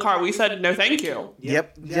skip it in the car. We said no, thank you.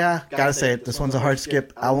 Yep. Yeah. Gotta say it. This one's a hard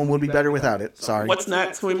skip. Album would be better without it. Sorry. What's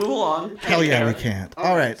next? Can we move along? Hell yeah, we can't.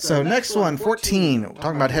 All right. So next one, 14. We're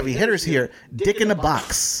talking about heavy hitters here. Dick in a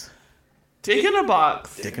Box. Dick in a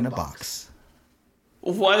Box. Dick in a Box.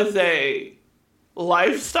 Was a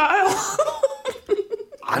lifestyle.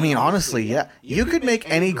 I mean, honestly, yeah. You could make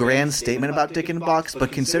any grand statement about Dick in a Box,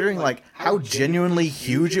 but considering like how genuinely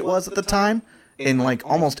huge it was at the time, in like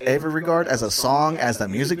almost every regard, as a song, as a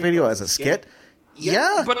music video, as a skit,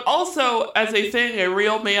 yeah. But also as a thing a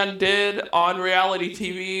real man did on reality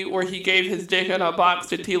TV where he gave his dick in a box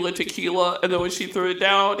to Tila Tequila, and then when she threw it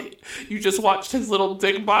down, you just watched his little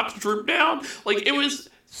dick box droop down. Like, it was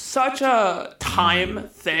such a time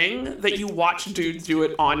thing that you watch dudes do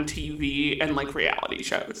it on TV and like reality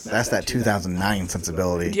shows. That's that 2009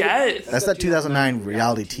 sensibility. Yes. That's that 2009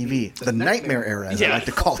 reality TV. The nightmare era, as I like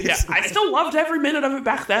to call it. Yeah, I still loved every minute of it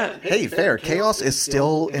back then. Hey, fair. Chaos is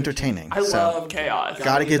still entertaining. I love chaos.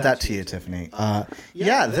 Gotta give that to you, Tiffany.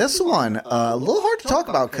 Yeah, this one, a little hard to talk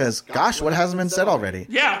about because, gosh, what hasn't been said already?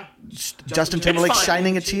 Yeah. Justin Timberlake's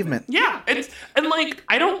shining achievement. Yeah, and like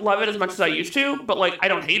I don't love it as much as I used to, but like I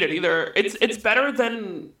don't hate it either. It's better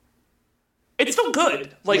than. It's still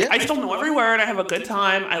good. Like I still know every word. I have a good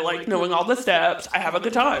time. I like knowing all the steps. I have a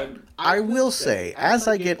good time. I will say, as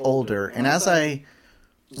I get older and as I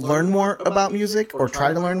learn more about music or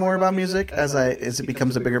try to learn more about music as it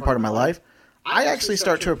becomes a bigger part of my life, I actually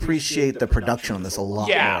start to appreciate the production on this a lot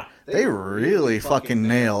more. They really fucking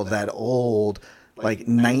nailed that old. Like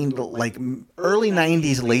early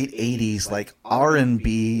 90s, late 80s, like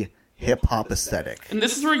R&B hip hop aesthetic. And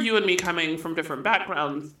this is where you and me coming from different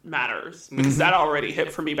backgrounds matters, because that already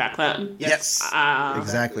hit for me back then. Yes,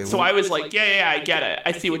 exactly. So I was like, yeah, I get it.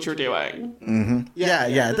 I see what you're doing. Mm-hmm.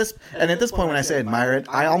 Yeah. At this point, when I say admire it,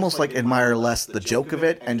 I almost like admire less the joke of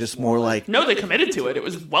it and just more like, no, they committed to it. It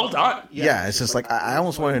was well done. Yeah, it's just like I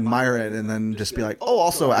almost want to admire it and then just be like, oh,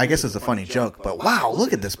 also, I guess it's a funny joke, but wow,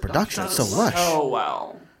 look at this production. It's so lush. Oh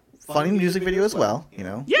well. Funny music video as well, you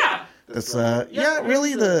know. Yeah. That's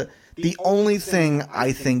really the only thing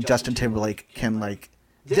I think Justin Timberlake can, like,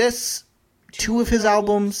 this, 2 of his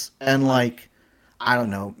albums, and, like, I don't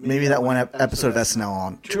know, maybe that one episode of SNL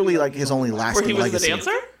on, truly, like, his only lasting legacy. Where he was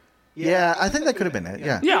the dancer? Yeah, I think that could have been it,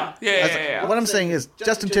 yeah. Yeah. What I'm saying is,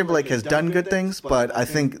 Justin Timberlake has done good things, but I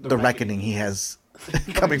think the reckoning he has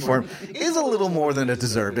coming for him is a little more than it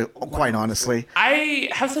deserved, quite honestly. I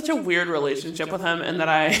have such a weird relationship with him in that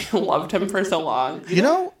I loved him for so long. You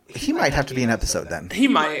know, he might have to be an episode then. He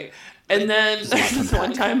might. And then this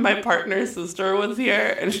one time my partner's sister was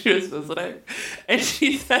here and she was visiting. And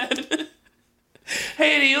she said,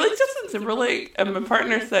 hey, do you like Justin Timberlake? And my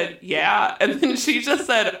partner said, yeah. And then she just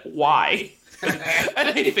said, why? And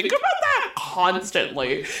I think about that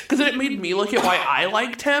constantly. Because it made me look at why I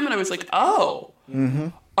liked him. And I was like, oh. Mm-hmm.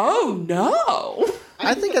 Oh, no.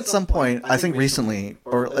 I think at some point, I think recently,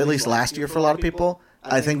 or at least last year for a lot of people,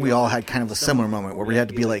 I think we all had kind of a similar moment where we had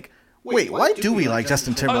to be like, wait, why do we like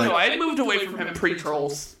Justin Timberlake? Oh, no, I had moved away from him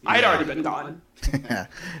pre-Trolls. I'd already been gone.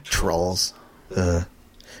 Trolls.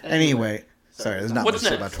 Anyway, sorry, there's not much to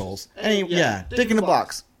say about Trolls. Dick in the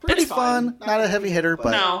Box. Pretty fun. Not a heavy hitter,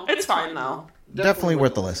 but... No, it's fine, though. Definitely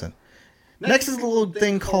worth the listen. Next is a little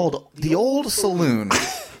thing called The Old Saloon.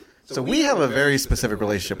 So we have a very specific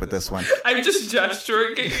relationship with this one. I'm just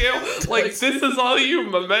gesturing at you like, this is all you,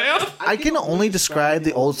 my man. I can only describe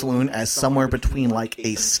The Old Saloon as somewhere between like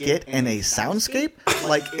a skit and a soundscape.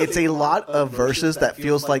 Like, it's a lot of verses that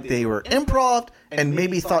feels like they were improv and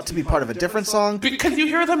maybe thought to be part of a different song. Because you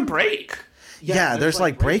hear them break. Yeah, there's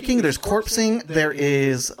like breaking, there's corpsing, there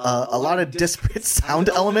is a lot of disparate sound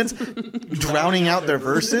elements drowning out their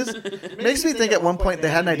verses. Makes me think at one point they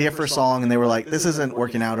had an idea for a song and they were like, this isn't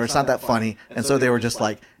working out or it's not that funny. And so they were just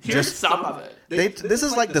like... Here's some of it. This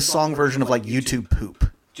is like the song version of like YouTube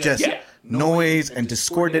poop. Just noise and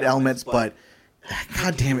discordant elements, but...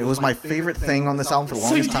 God damn, it was my favorite thing on this album for the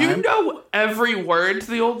longest time. So you know every word to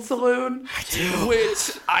The Old Saloon? I do.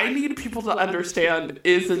 Which I need people to understand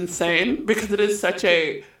is insane because it is such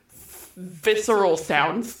a visceral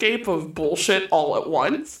soundscape of bullshit all at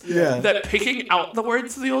once. That picking out the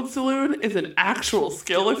words to The Old Saloon is an actual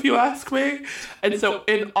skill, if you ask me. And so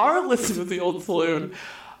in our listen to The Old Saloon,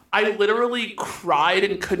 I literally cried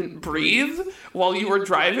and couldn't breathe while you were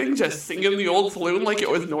driving, just singing The Old Saloon like it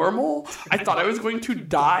was normal. I thought I was going to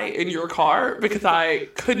die in your car because I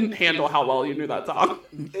couldn't handle how well you knew that song.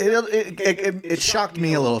 It shocked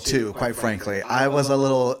me a little too, quite frankly. It was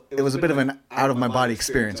a bit of an out of my body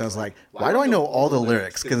experience. I was like, why do I know all the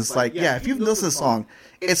lyrics? Because it's like, if you've listened to the song,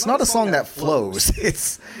 it's not a song that flows.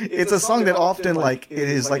 It's a song that often, like, it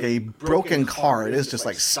is like a broken car. It is just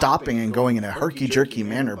like stopping and going in a herky-jerky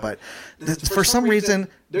manner. But for some reason,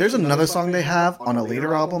 there's another song they have on a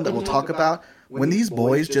later album that we'll talk about. When these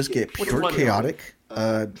boys just get pure chaotic,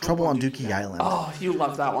 Trouble on Dookie Island. Oh, you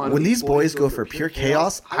love that one. When these boys go for pure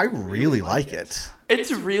chaos, I really like it. It's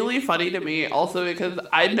really funny to me also because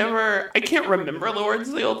I can't remember the words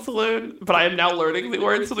of The Old Saloon, but I am now learning the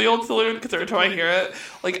words of The Old Saloon because every time I hear it,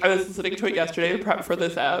 like I was listening to it yesterday to prep for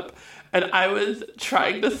this app, and I was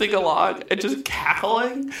trying to sing along and just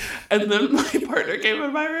cackling, and then my partner came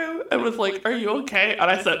in my room and was like, "Are you okay?" And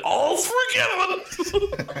I said, "All's forgiven."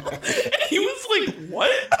 And he was like,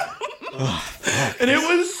 "What?" And it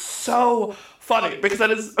was so funny because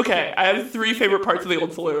that is okay. I have 3 favorite parts of The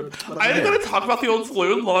Old Saloon. I'm going to talk about The Old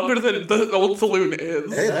Saloon longer than The Old Saloon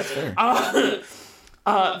is. Hey, that's fair.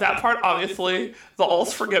 That part, obviously, the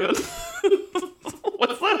all's forgiven.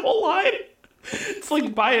 What's that whole line? It's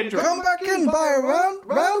like buy a drink. Come back and buy a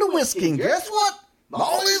round of whiskey. And guess what?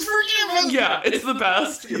 All is forgiven. Yeah, it's the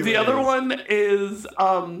best. The other one is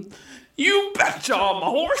you betcha on my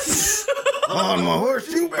horse. On my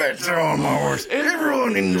horse, you betcha on my horse.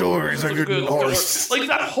 Everyone enjoys a good horse. Like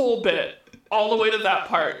that whole bit, all the way to that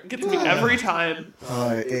part, gets me every time.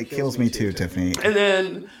 It kills me too, Tiffany. And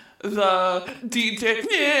then the DJ.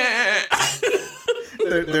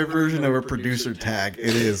 Their version of a producer tag.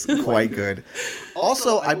 It is quite good.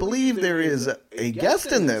 Also, I believe there is a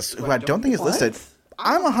guest in this who I don't think is listed.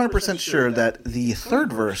 I'm 100% sure that the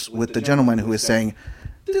third verse with the gentleman who is saying,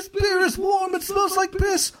 "This beer is warm, it smells like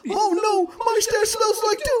piss. Oh no, my stare smells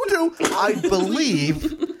like doo-doo." I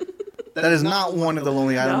believe that is not one of the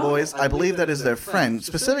Lonely Island Boys. I believe that is their friend.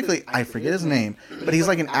 Specifically, I forget his name, but he's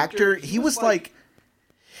like an actor. He was like...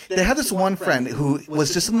 They had this one friend who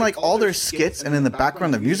was just in like all their skits and in the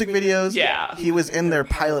background of music videos. Yeah. He was in their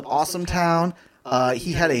pilot Awesome Town.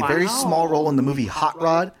 He had a very small role in the movie Hot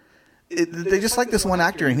Rod. They just like this one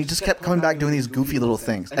actor, and he just kept coming back doing these goofy little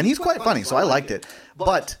things. And he's quite funny, so I liked it.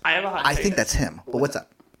 But I think that's him. But what's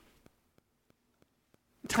up?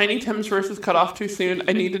 Tiny Tim's verse is cut off too soon.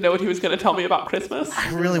 I need to know what he was going to tell me about Christmas. I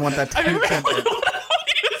really want that Tiny Tim.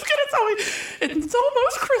 It's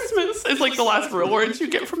almost Christmas. It's like the last real words you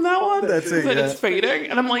get from that one. That's it, that it's fading.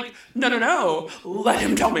 And I'm like, no. Let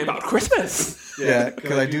him tell me about Christmas. Yeah,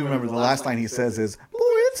 because I do remember the last line he says is, "Boy,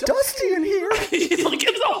 it's dusty in here." He's like,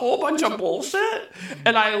 it's a whole bunch of bullshit.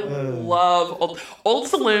 And I love Old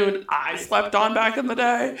Saloon. I slept on back in the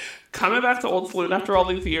day. Coming back to Old Saloon after all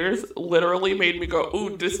these years literally made me go,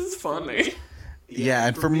 ooh, this is funny. Yeah,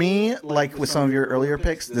 and for me, like with some of your earlier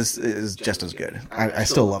picks, this is just as good. I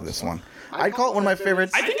still love this one. I'd call it one of my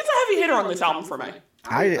favorites. I think it's a heavy hitter on this album for me.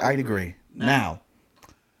 I'd agree. Now,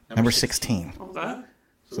 number 16. Okay.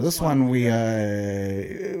 So this one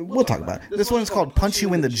we'll talk about. This one's called "Punch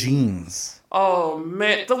You in the Jeans." Oh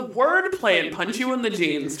man, the wordplay in "Punch You in the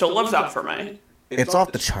Jeans" still lives up for me. It's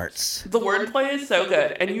off the charts. The wordplay is so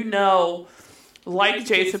good. And you know, like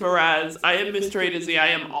Jason Mraz, I am Mr. A to Z. I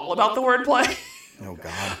am all about the wordplay. Oh,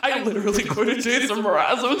 God. I literally quoted Jason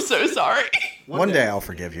Mraz. I'm so sorry. One day I'll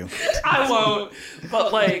forgive you. I won't.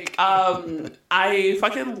 But, like, I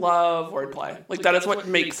fucking love wordplay. Like, that is what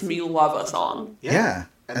makes me love a song. Yeah.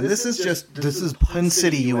 And this is Pun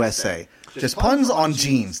City, USA. Just puns on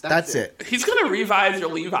jeans. That's it. He's going to revise your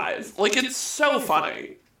Levi's. Like, it's so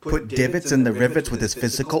funny. Put divots in the rivets with his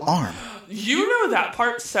physical arm. You know that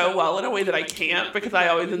part so well in a way that I can't because I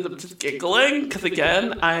always end up just giggling because,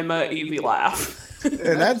 again, I'm an easy laugh.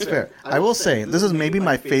 And that's fair. I will say, this is maybe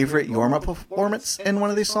my favorite Yorma performance in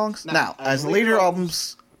one of these songs. Now, as later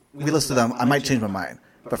albums we listen to them, I might change my mind.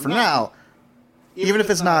 But for now, even if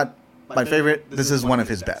it's not my favorite, this is one of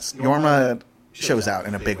his best. Yorma shows out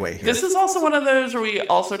in a big way here. This is also one of those where we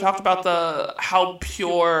also talked about how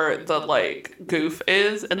pure the like goof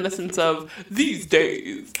is in the sense of these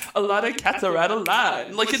days a lot of cats are out of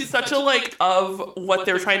line. Like it's such a like of what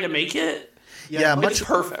they're trying to make it. Yeah, it's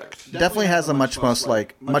perfect. Definitely has a much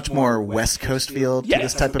more West Coast feel to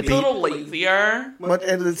this type of beat. It's a little lazier. But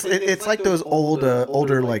it's like those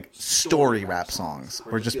older like story rap songs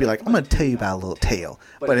where just be like, I'm gonna tell you about a little tale,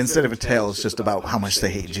 but instead of a tale, it's just about how much they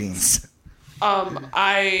hate jeans.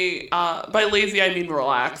 By lazy, I mean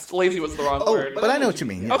relaxed. Lazy was the wrong word. But I know what you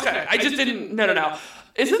mean. Yeah. Okay, I just didn't. No.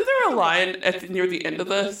 Isn't there a line near the end of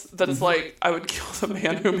this that's like, I would kill the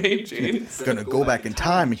man who made jeans? Gonna go back in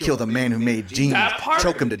time and kill the man who made jeans. That part,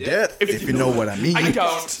 choke him to death, if you know what I mean. I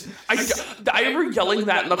don't. I remember yelling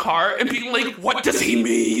that in the car and being like, what does he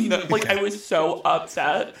mean? Like, I was so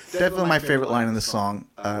upset. Definitely my favorite line in the song,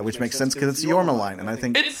 which makes sense because it's the Yorma line, and I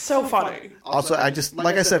think... It's so funny. Also,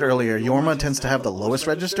 like I said earlier, Yorma tends to have the lowest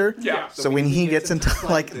register. Yeah. So when he gets into,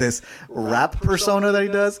 like, this rap persona that he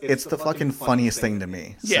does, it's the fucking funniest thing to me.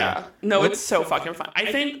 Yeah. No, it's so fucking fun.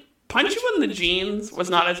 I think Punch You in the Jeans was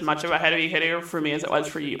not as much of a heavy hitter for me as it was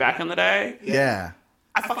for you back in the day. Yeah.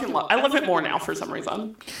 I love it more now for some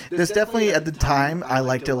reason. There's definitely, at the time, I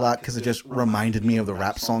liked it a lot because it just reminded me of the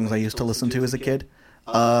rap songs I used to listen to as a kid.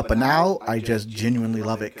 But now, I just genuinely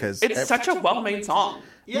love it because... It's such a well-made song.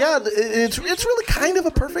 Yeah, it's really kind of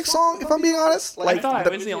a perfect song, if I'm being honest. Like, I thought I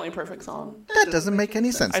was the only perfect song. That doesn't make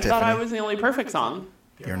any sense, Tiffany. I thought I was the only perfect song.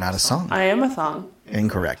 You're not a song. I am a song.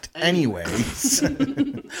 Incorrect. Anyways.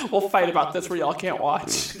 We'll fight about this where y'all can't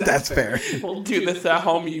watch. That's fair. We'll do this at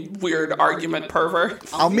home, you weird argument pervert.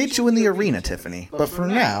 I'll meet you in the arena, Tiffany. But for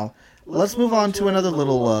now, let's move on to another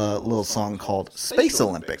little song called Space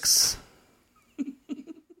Olympics.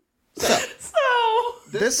 So,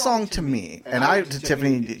 this song to me, and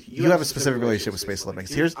Tiffany, you have a specific relationship with Space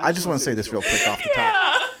Olympics. I just want to say this real quick off the top.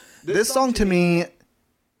 Yeah. This song to me,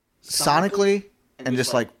 sonically, and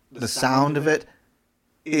just like the sound of it,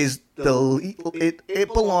 is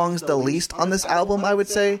it belongs the least on this album, I would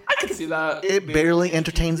say. I can see that. It barely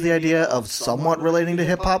entertains the idea of somewhat relating to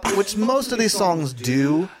hip hop, which most of these songs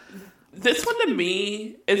do. This one to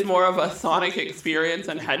me is more of a sonic experience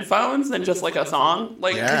in headphones than just like a song.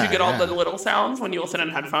 Like, because you get all the little sounds when you listen in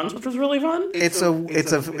headphones, which was really fun. It's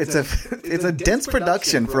a dense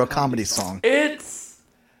production for a comedy song.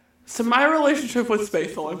 So my relationship with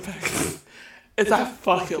Space Olympics is I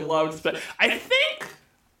fucking love Space. I think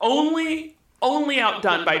only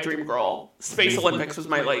outdone by Dream Girl, Space Olympics was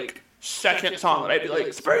my like second song that I'd be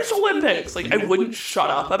like, Space Olympics. Like, I wouldn't shut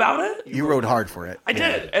up about it. You rode hard for it. I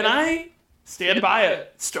did, and I stand by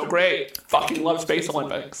it. Still great. Fucking love Space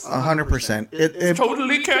Olympics. 100%. It's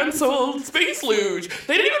totally canceled. Space Luge.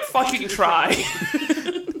 They didn't even fucking try.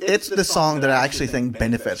 It's the song that I actually think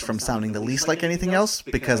benefits from sounding the least like anything else,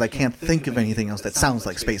 because I can't think of anything else that sounds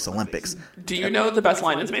like Space Olympics. Do you know the best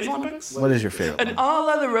line in Space Olympics? What is your favorite And all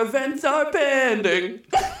other events are pending.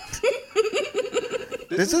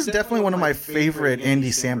 This is definitely one of my favorite Andy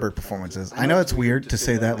Samberg performances. I know it's weird to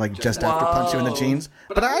say that, like, just after Punch You in the Jeans,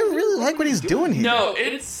 but I really like what he's doing here. No,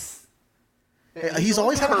 he's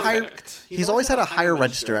always had a higher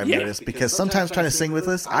register, I've noticed, because sometimes trying to sing with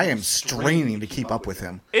this, I am straining to keep up with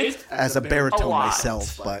him as a baritone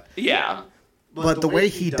myself. But the way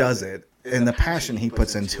he does it and the passion he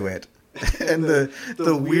puts into it, and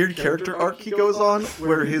the weird character arc he goes on,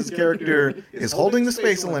 where his character is holding the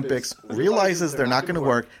Space Olympics, realizes they're not going to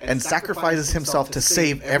work, and sacrifices himself to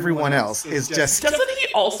save everyone else, is just... Doesn't he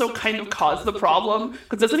also kind of cause the problem?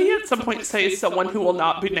 Because doesn't he at some point say someone who will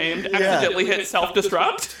not be named accidentally hit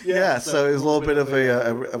self-destruct? Yeah, so it's a little bit of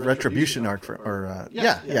a retribution arc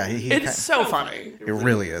It's so funny. It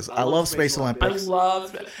really is. I love Space Olympics.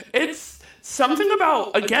 It's something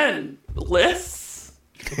about, again, lists.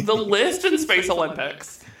 The list in Space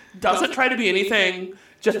Olympics doesn't try to be anything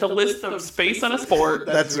just a list of space and a sport.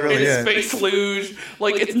 That's really and it. Space luge.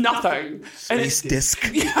 Like, it's nothing. Space disc.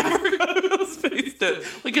 Yeah, I forgot about space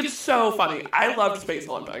disc. Like, it's so funny. I loved Space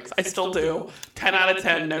Olympics. I still do. 10 out of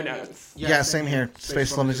 10, no notes. Yeah, same here.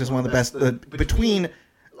 Space Olympics is one of the best.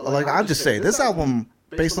 I'll just say, this album,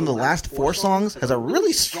 based on the last 4 songs, has a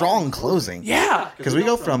really strong closing. Yeah. Because we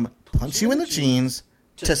go from Punch You in the Jeans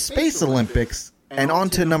to Space Olympics and on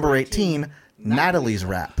to number 18, Natalie's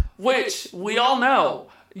Rap. Which we all know.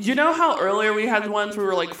 You know how earlier we had ones where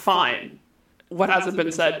we were like, fine, what hasn't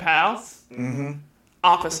been said, pass? Mm-hmm.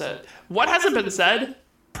 Opposite. What hasn't been said,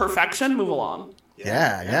 perfection, move along.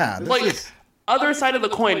 Yeah. Other side of the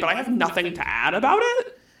coin, but I have nothing to add about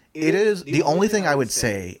it. It is, the only thing I would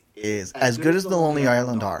say is, as good as The Lonely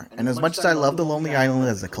Island are, and as much as I love The Lonely Island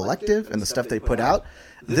as a collective and the stuff they put out,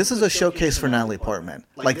 this is a showcase for Natalie Portman.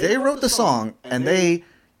 Like, they wrote the song, and they,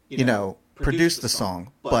 produced the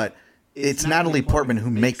song, but it's Natalie Portman who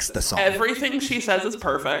makes the song. Everything she says is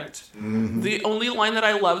perfect. Mm-hmm. The only line that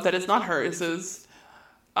I love that is not hers is,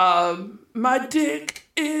 my dick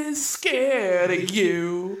is scared of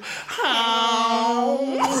you. How?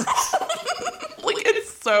 Like,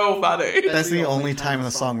 it's so funny. That's the only time in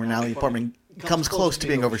the song where Natalie Portman comes close to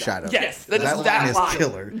being overshadowed. Yes, that line is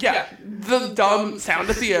killer. Yeah, the dumb sound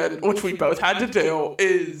at the end, which we both had to do,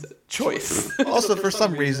 is choice. Also, for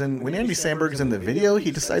some reason, when Andy Samberg's in the video,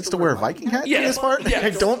 he decides to wear a Viking hat in this part. Yes.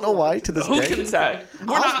 I don't know why to this Who day. can say?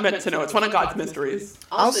 We're not meant to know. It's one of God's mysteries.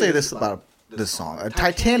 I'll say this about this song. A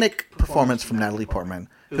Titanic performance from Natalie Portman,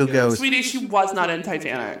 who goes... Sweetie, she was not in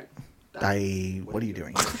Titanic. What are you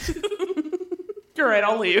doing? You're right,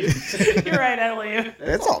 I'll leave. You're right, I'll leave.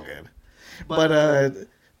 It's all good. But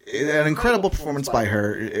an incredible performance by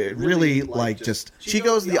her. It really, she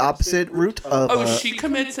goes the opposite route of... she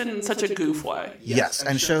commits in such a goof way. Yes,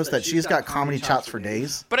 and shows that she's got comedy chops for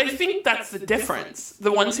days. But I think that's the difference.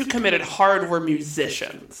 The ones who committed hard were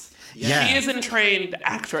musicians. Yeah. She is a trained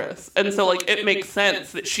actress. And so, it makes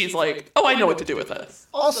sense that she's like, oh, I know what to do with this.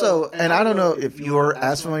 Also, and I don't know if you're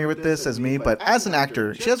as familiar with this as me, but as an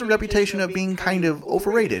actor, she has a reputation of being kind of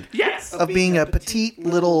overrated. Yes. Of being a petite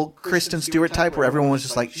little Kristen Stewart type where everyone was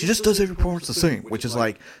just like, she just does every performance the same, which is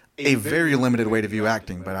a very limited way to view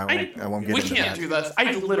acting, but I won't get into that. We can't do this.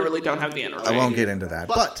 I literally don't have the energy. I won't get into that.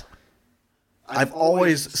 But I've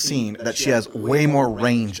always seen that she has way more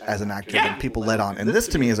range as an actor than people let on. And this,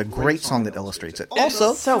 to me, is a great song that illustrates it.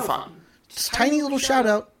 Also, so fun. Tiny little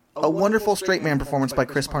shout-out, a wonderful straight man performance by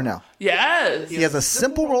Chris Parnell. Yes. He has a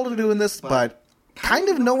simple role to do in this, but kind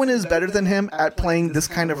of no one is better than him at playing this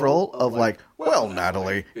kind of role of well,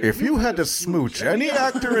 Natalie, if you had to smooch any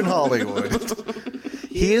actor in Hollywood.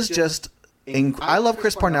 He is just... I love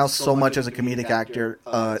Chris Parnell so much as a comedic actor,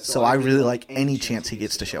 so I really like any chance he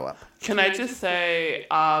gets to show up. Can I just say,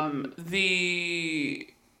 every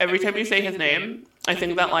time you say his name, I think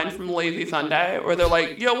of that line from Lazy Sunday, where they're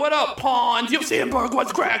like, yo, what up, Pawns? Yo, Sandberg,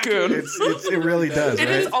 what's cracking? It really does, It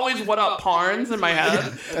is always what up, Parns in my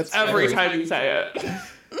head every time you say it.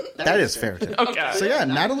 That is fair, too. Okay. So, yeah,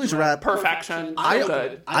 Natalie's Rap. Perfection. So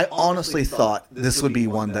good. I honestly thought this would be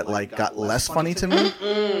one that, got less funny to me.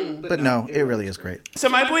 But no, it really is great. So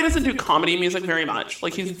my boy doesn't do comedy music very much.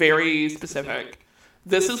 He's very specific.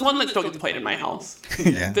 This is one that still gets played in my house.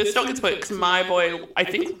 Yeah. This still gets played because my boy, I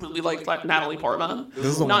think, really likes Natalie Portman.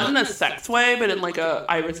 Not in a sex way, but in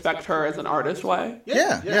I respect her as an artist way.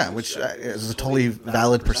 Yeah, which is a totally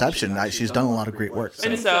valid perception. She's done a lot of great work. So.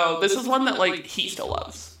 And so this is one that he still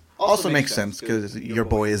loves. Also makes sense because your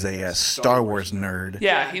boy is a Star Wars nerd.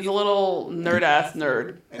 Yeah, he's a little nerd-ass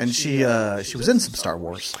nerd. And she was in some Star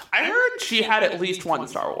Wars. I heard she had at least one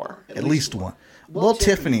Star Wars. At least one. Well,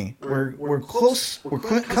 Tiffany, we're close. We're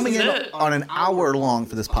coming in on an hour long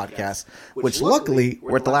for this podcast, which luckily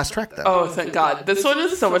we're at the last track though. Oh, thank God! This one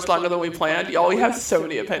is so much longer than we planned. Y'all, we have so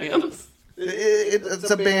many opinions.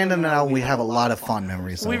 It's a band, and now we have a lot of fond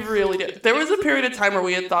memories. We really did. There was a period of time where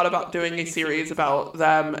we had thought about doing a series about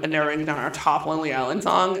them and narrowing down our top Lonely Island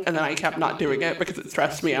song, and then I kept not doing it because it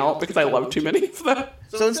stressed me out because I love too many of them.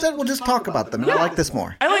 So instead, we'll just talk about them, and I like this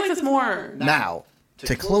more. I like this more. Now,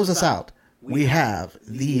 to close us out, we have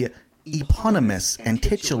the eponymous and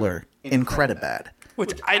titular Incredibad.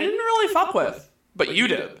 Which I didn't really fuck with, but you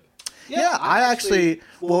did. Yeah, I actually...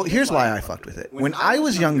 Well, here's why I fucked with it. When I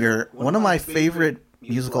was younger, one of my favorite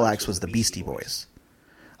musical acts was the Beastie Boys.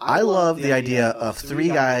 I love the idea of 3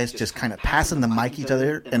 guys just kind of passing the mic each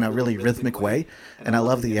other in a really rhythmic way, and I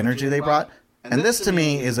love the energy they brought. And this, to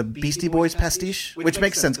me, is a Beastie Boys pastiche, which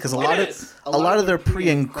makes sense, because a lot of their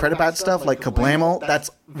pre-Incredibad stuff, like Kablamel,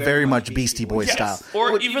 that's very much Beastie Boys style.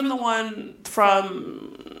 Or even the one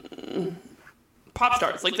from Pop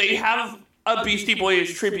Stars. They have a Beastie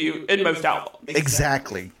Boys tribute in most albums.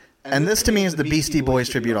 Exactly. And this to me is the Beastie Boys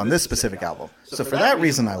tribute on this specific album. So for that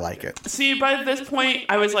reason, I like it. See, by this point,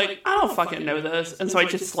 I was like, I don't fucking know this. And so I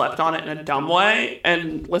just slept on it in a dumb way.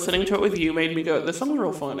 And listening to it with you made me go, this song's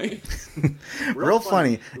real funny. Real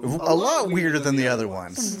funny. A lot weirder than the other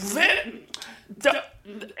ones. The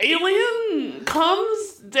alien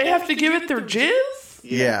comes, they have to give it their jizz?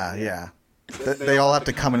 Yeah. They all have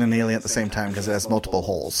to come in an alien at the same time because it has multiple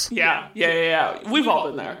holes. Yeah. We've all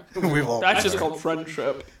been there. That's just called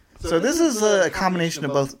friendship. So this is a combination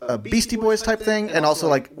of both a Beastie Boys type thing and also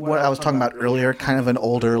like what I was talking about earlier, kind of an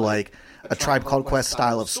older, like a Tribe Called Quest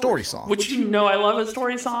style of story song. Which I love a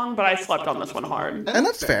story song, but I slept on this one hard. And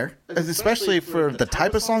that's fair, especially for the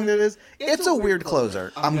type of song that it is. It's a weird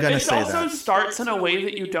closer, I'm going to say that. It also starts in a way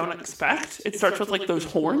that you don't expect. It starts with like those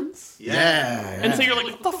horns. Yeah. And so you're like,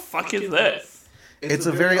 what the fuck is this? It's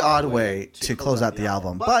a very odd way to close out the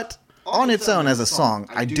album, but on its own as a song,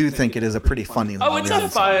 I do think it is a pretty funny. It's a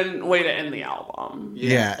fun way to end the album.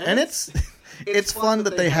 Yeah, and it's fun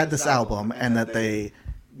that they had this album and that they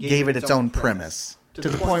gave it its own premise to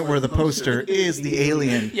the point where the poster is the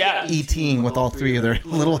alien eating with all three of their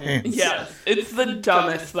little hands. Yes, it's the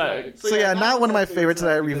dumbest thing. So yeah, not one of my favorites that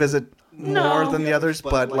I revisit more than the others,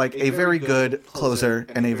 but like a very good closer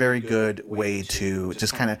and a very good way to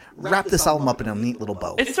just kind of wrap this album up in a neat little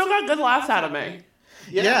bow. It still got good laughs out of me.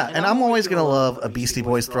 Yeah, and I'm always going to love a Beastie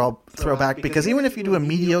Boys throwback because even if you do a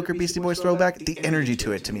mediocre Beastie Boys throwback, the energy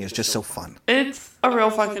to it to me is just so fun. It's a real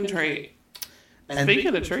fucking treat. And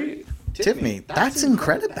speaking of treat, Tiffany, that's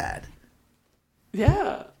Incredibad.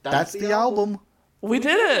 Yeah. That's the album. We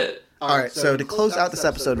did it. All right, so to close out this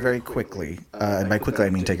episode very quickly, and by quickly I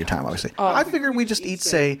mean take your time, obviously. I figured we just each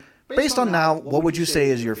say, based on now, what would you say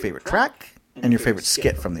is your favorite track and your favorite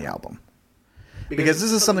skit from the album? Because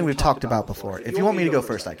this is something we've talked about before. If you want me to go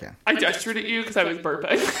first, I can. I gestured at you because I was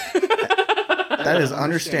burping. That is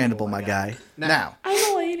understandable, my guy. Now.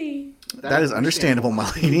 I'm a lady. That is understandable,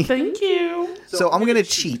 my lady. Thank you. So I'm going to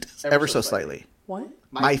cheat ever so slightly. What?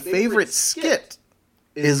 My favorite skit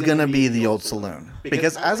is going to be The Old Saloon.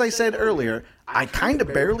 Because as I said earlier, I kind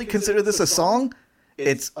of barely consider this a song.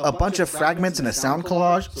 It's a bunch of fragments in a sound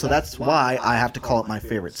collage, so that's why I have to call it my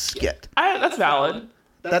favorite skit. That's valid.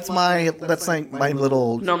 That's like my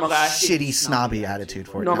little normal guy. Shitty snobby attitude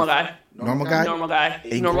for it. Normal guy. Normal guy? Normal guy.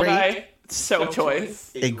 Normal guy. So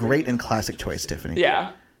choice. A great and classic choice, Tiffany.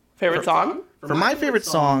 Yeah. Favorite song? For my favorite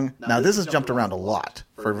song, now this has jumped around a lot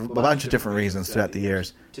for a bunch of different reasons throughout the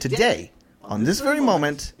years. Today, on this very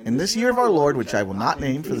moment, in this year of our Lord, which I will not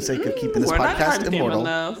name for the sake of keeping this podcast immortal,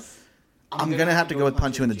 I'm going to have to go with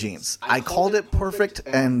Punch You in the Jeans. I called it perfect,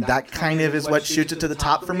 and that kind of is what shoots it to the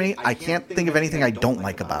top for me. I can't think of anything I don't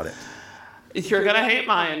like about it. You're going to hate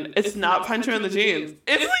mine. It's not Punch You in the Jeans.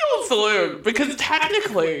 It's The Old Saloon, because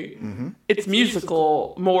technically, it's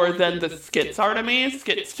musical more than the skits are to me.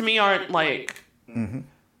 Skits to me aren't like...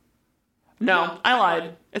 No, I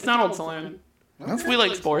lied. It's not Old Saloon. Okay. We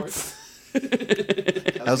like sports.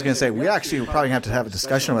 I was going to say, we actually are probably going to have a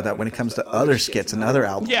discussion about that when it comes to other skits and other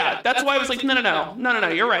albums. Yeah, that's why I was like, no,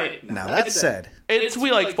 you're right. Now, that said... It's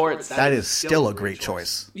We Like Sports. That is still a great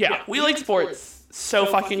choice. Yeah, We Like Sports. So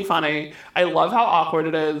fucking funny. I love how awkward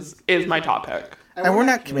it is my top pick. And we're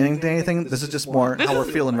not committing to anything. This is just more how we're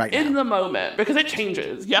feeling right now. In the moment, because it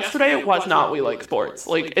changes. Yesterday it was not We Like Sports.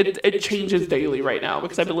 Like, it changes daily right now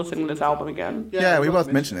because I've been listening to this album again. Yeah, we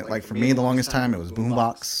both mentioned it. Like, for me, the longest time, it was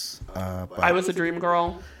Boombox. I Was a Dream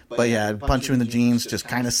Girl. But yeah, Punch You in the Jeans just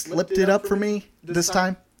kind of slipped it up for me this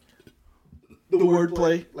time. The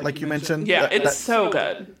wordplay, like you mentioned. Yeah, it's so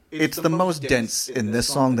good. It's the most dense in this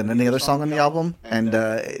song than any other song on the album. And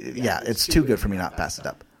yeah, it's too good for me not to pass it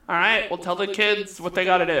up. All right, well, tell the kids what they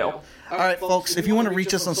got to do. All right, folks, if you want to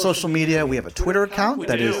reach us on social media, we have a Twitter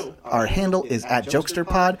account. Our handle is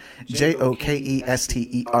 @JokesterPod,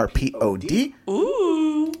 JOKESTERPOD.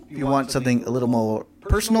 Ooh. If you want something a little more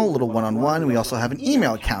personal, a little one-on-one, we also have an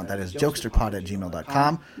email account. That is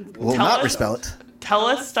jokesterpod@gmail.com. We'll not respell it. Tell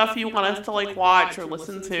us stuff you want us to like watch or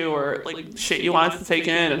listen to or like shit you want us to take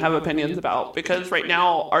in and have opinions about. Because right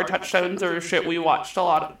now our touchstones are shit we watched a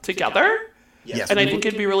lot together. Yes, and I think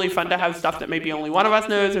it'd be really fun to have stuff that maybe only one of us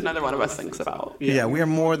knows or another one of us thinks about. Yeah, we are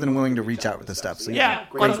more than willing to reach out with this stuff. So yeah,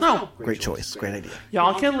 let us know. Great choice. Great idea.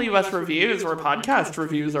 Y'all can leave us reviews where podcast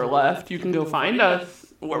reviews are left. You can go find us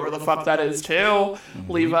wherever the fuck that is too.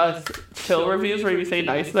 Leave us chill reviews where you say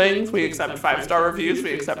nice things. We accept 5-star reviews.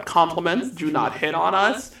 We accept compliments. Do not hit on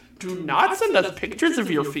us. Do not send us pictures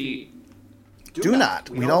of your feet. Do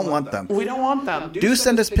not. We don't want them. We don't want them. Do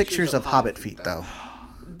send us pictures of Hobbit feet, though.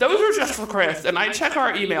 Those are just for Chris, and I check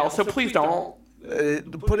our email, so please don't.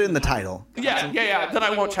 put it in the title. Yeah. Then I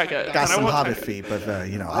won't check it. Got Then I some won't Hobbit check it. feet, but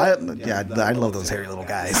I love those hairy little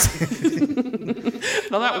guys.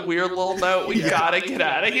 On that weird little note, we gotta get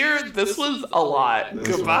out of here. This was a lot.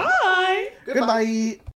 Goodbye. Goodbye.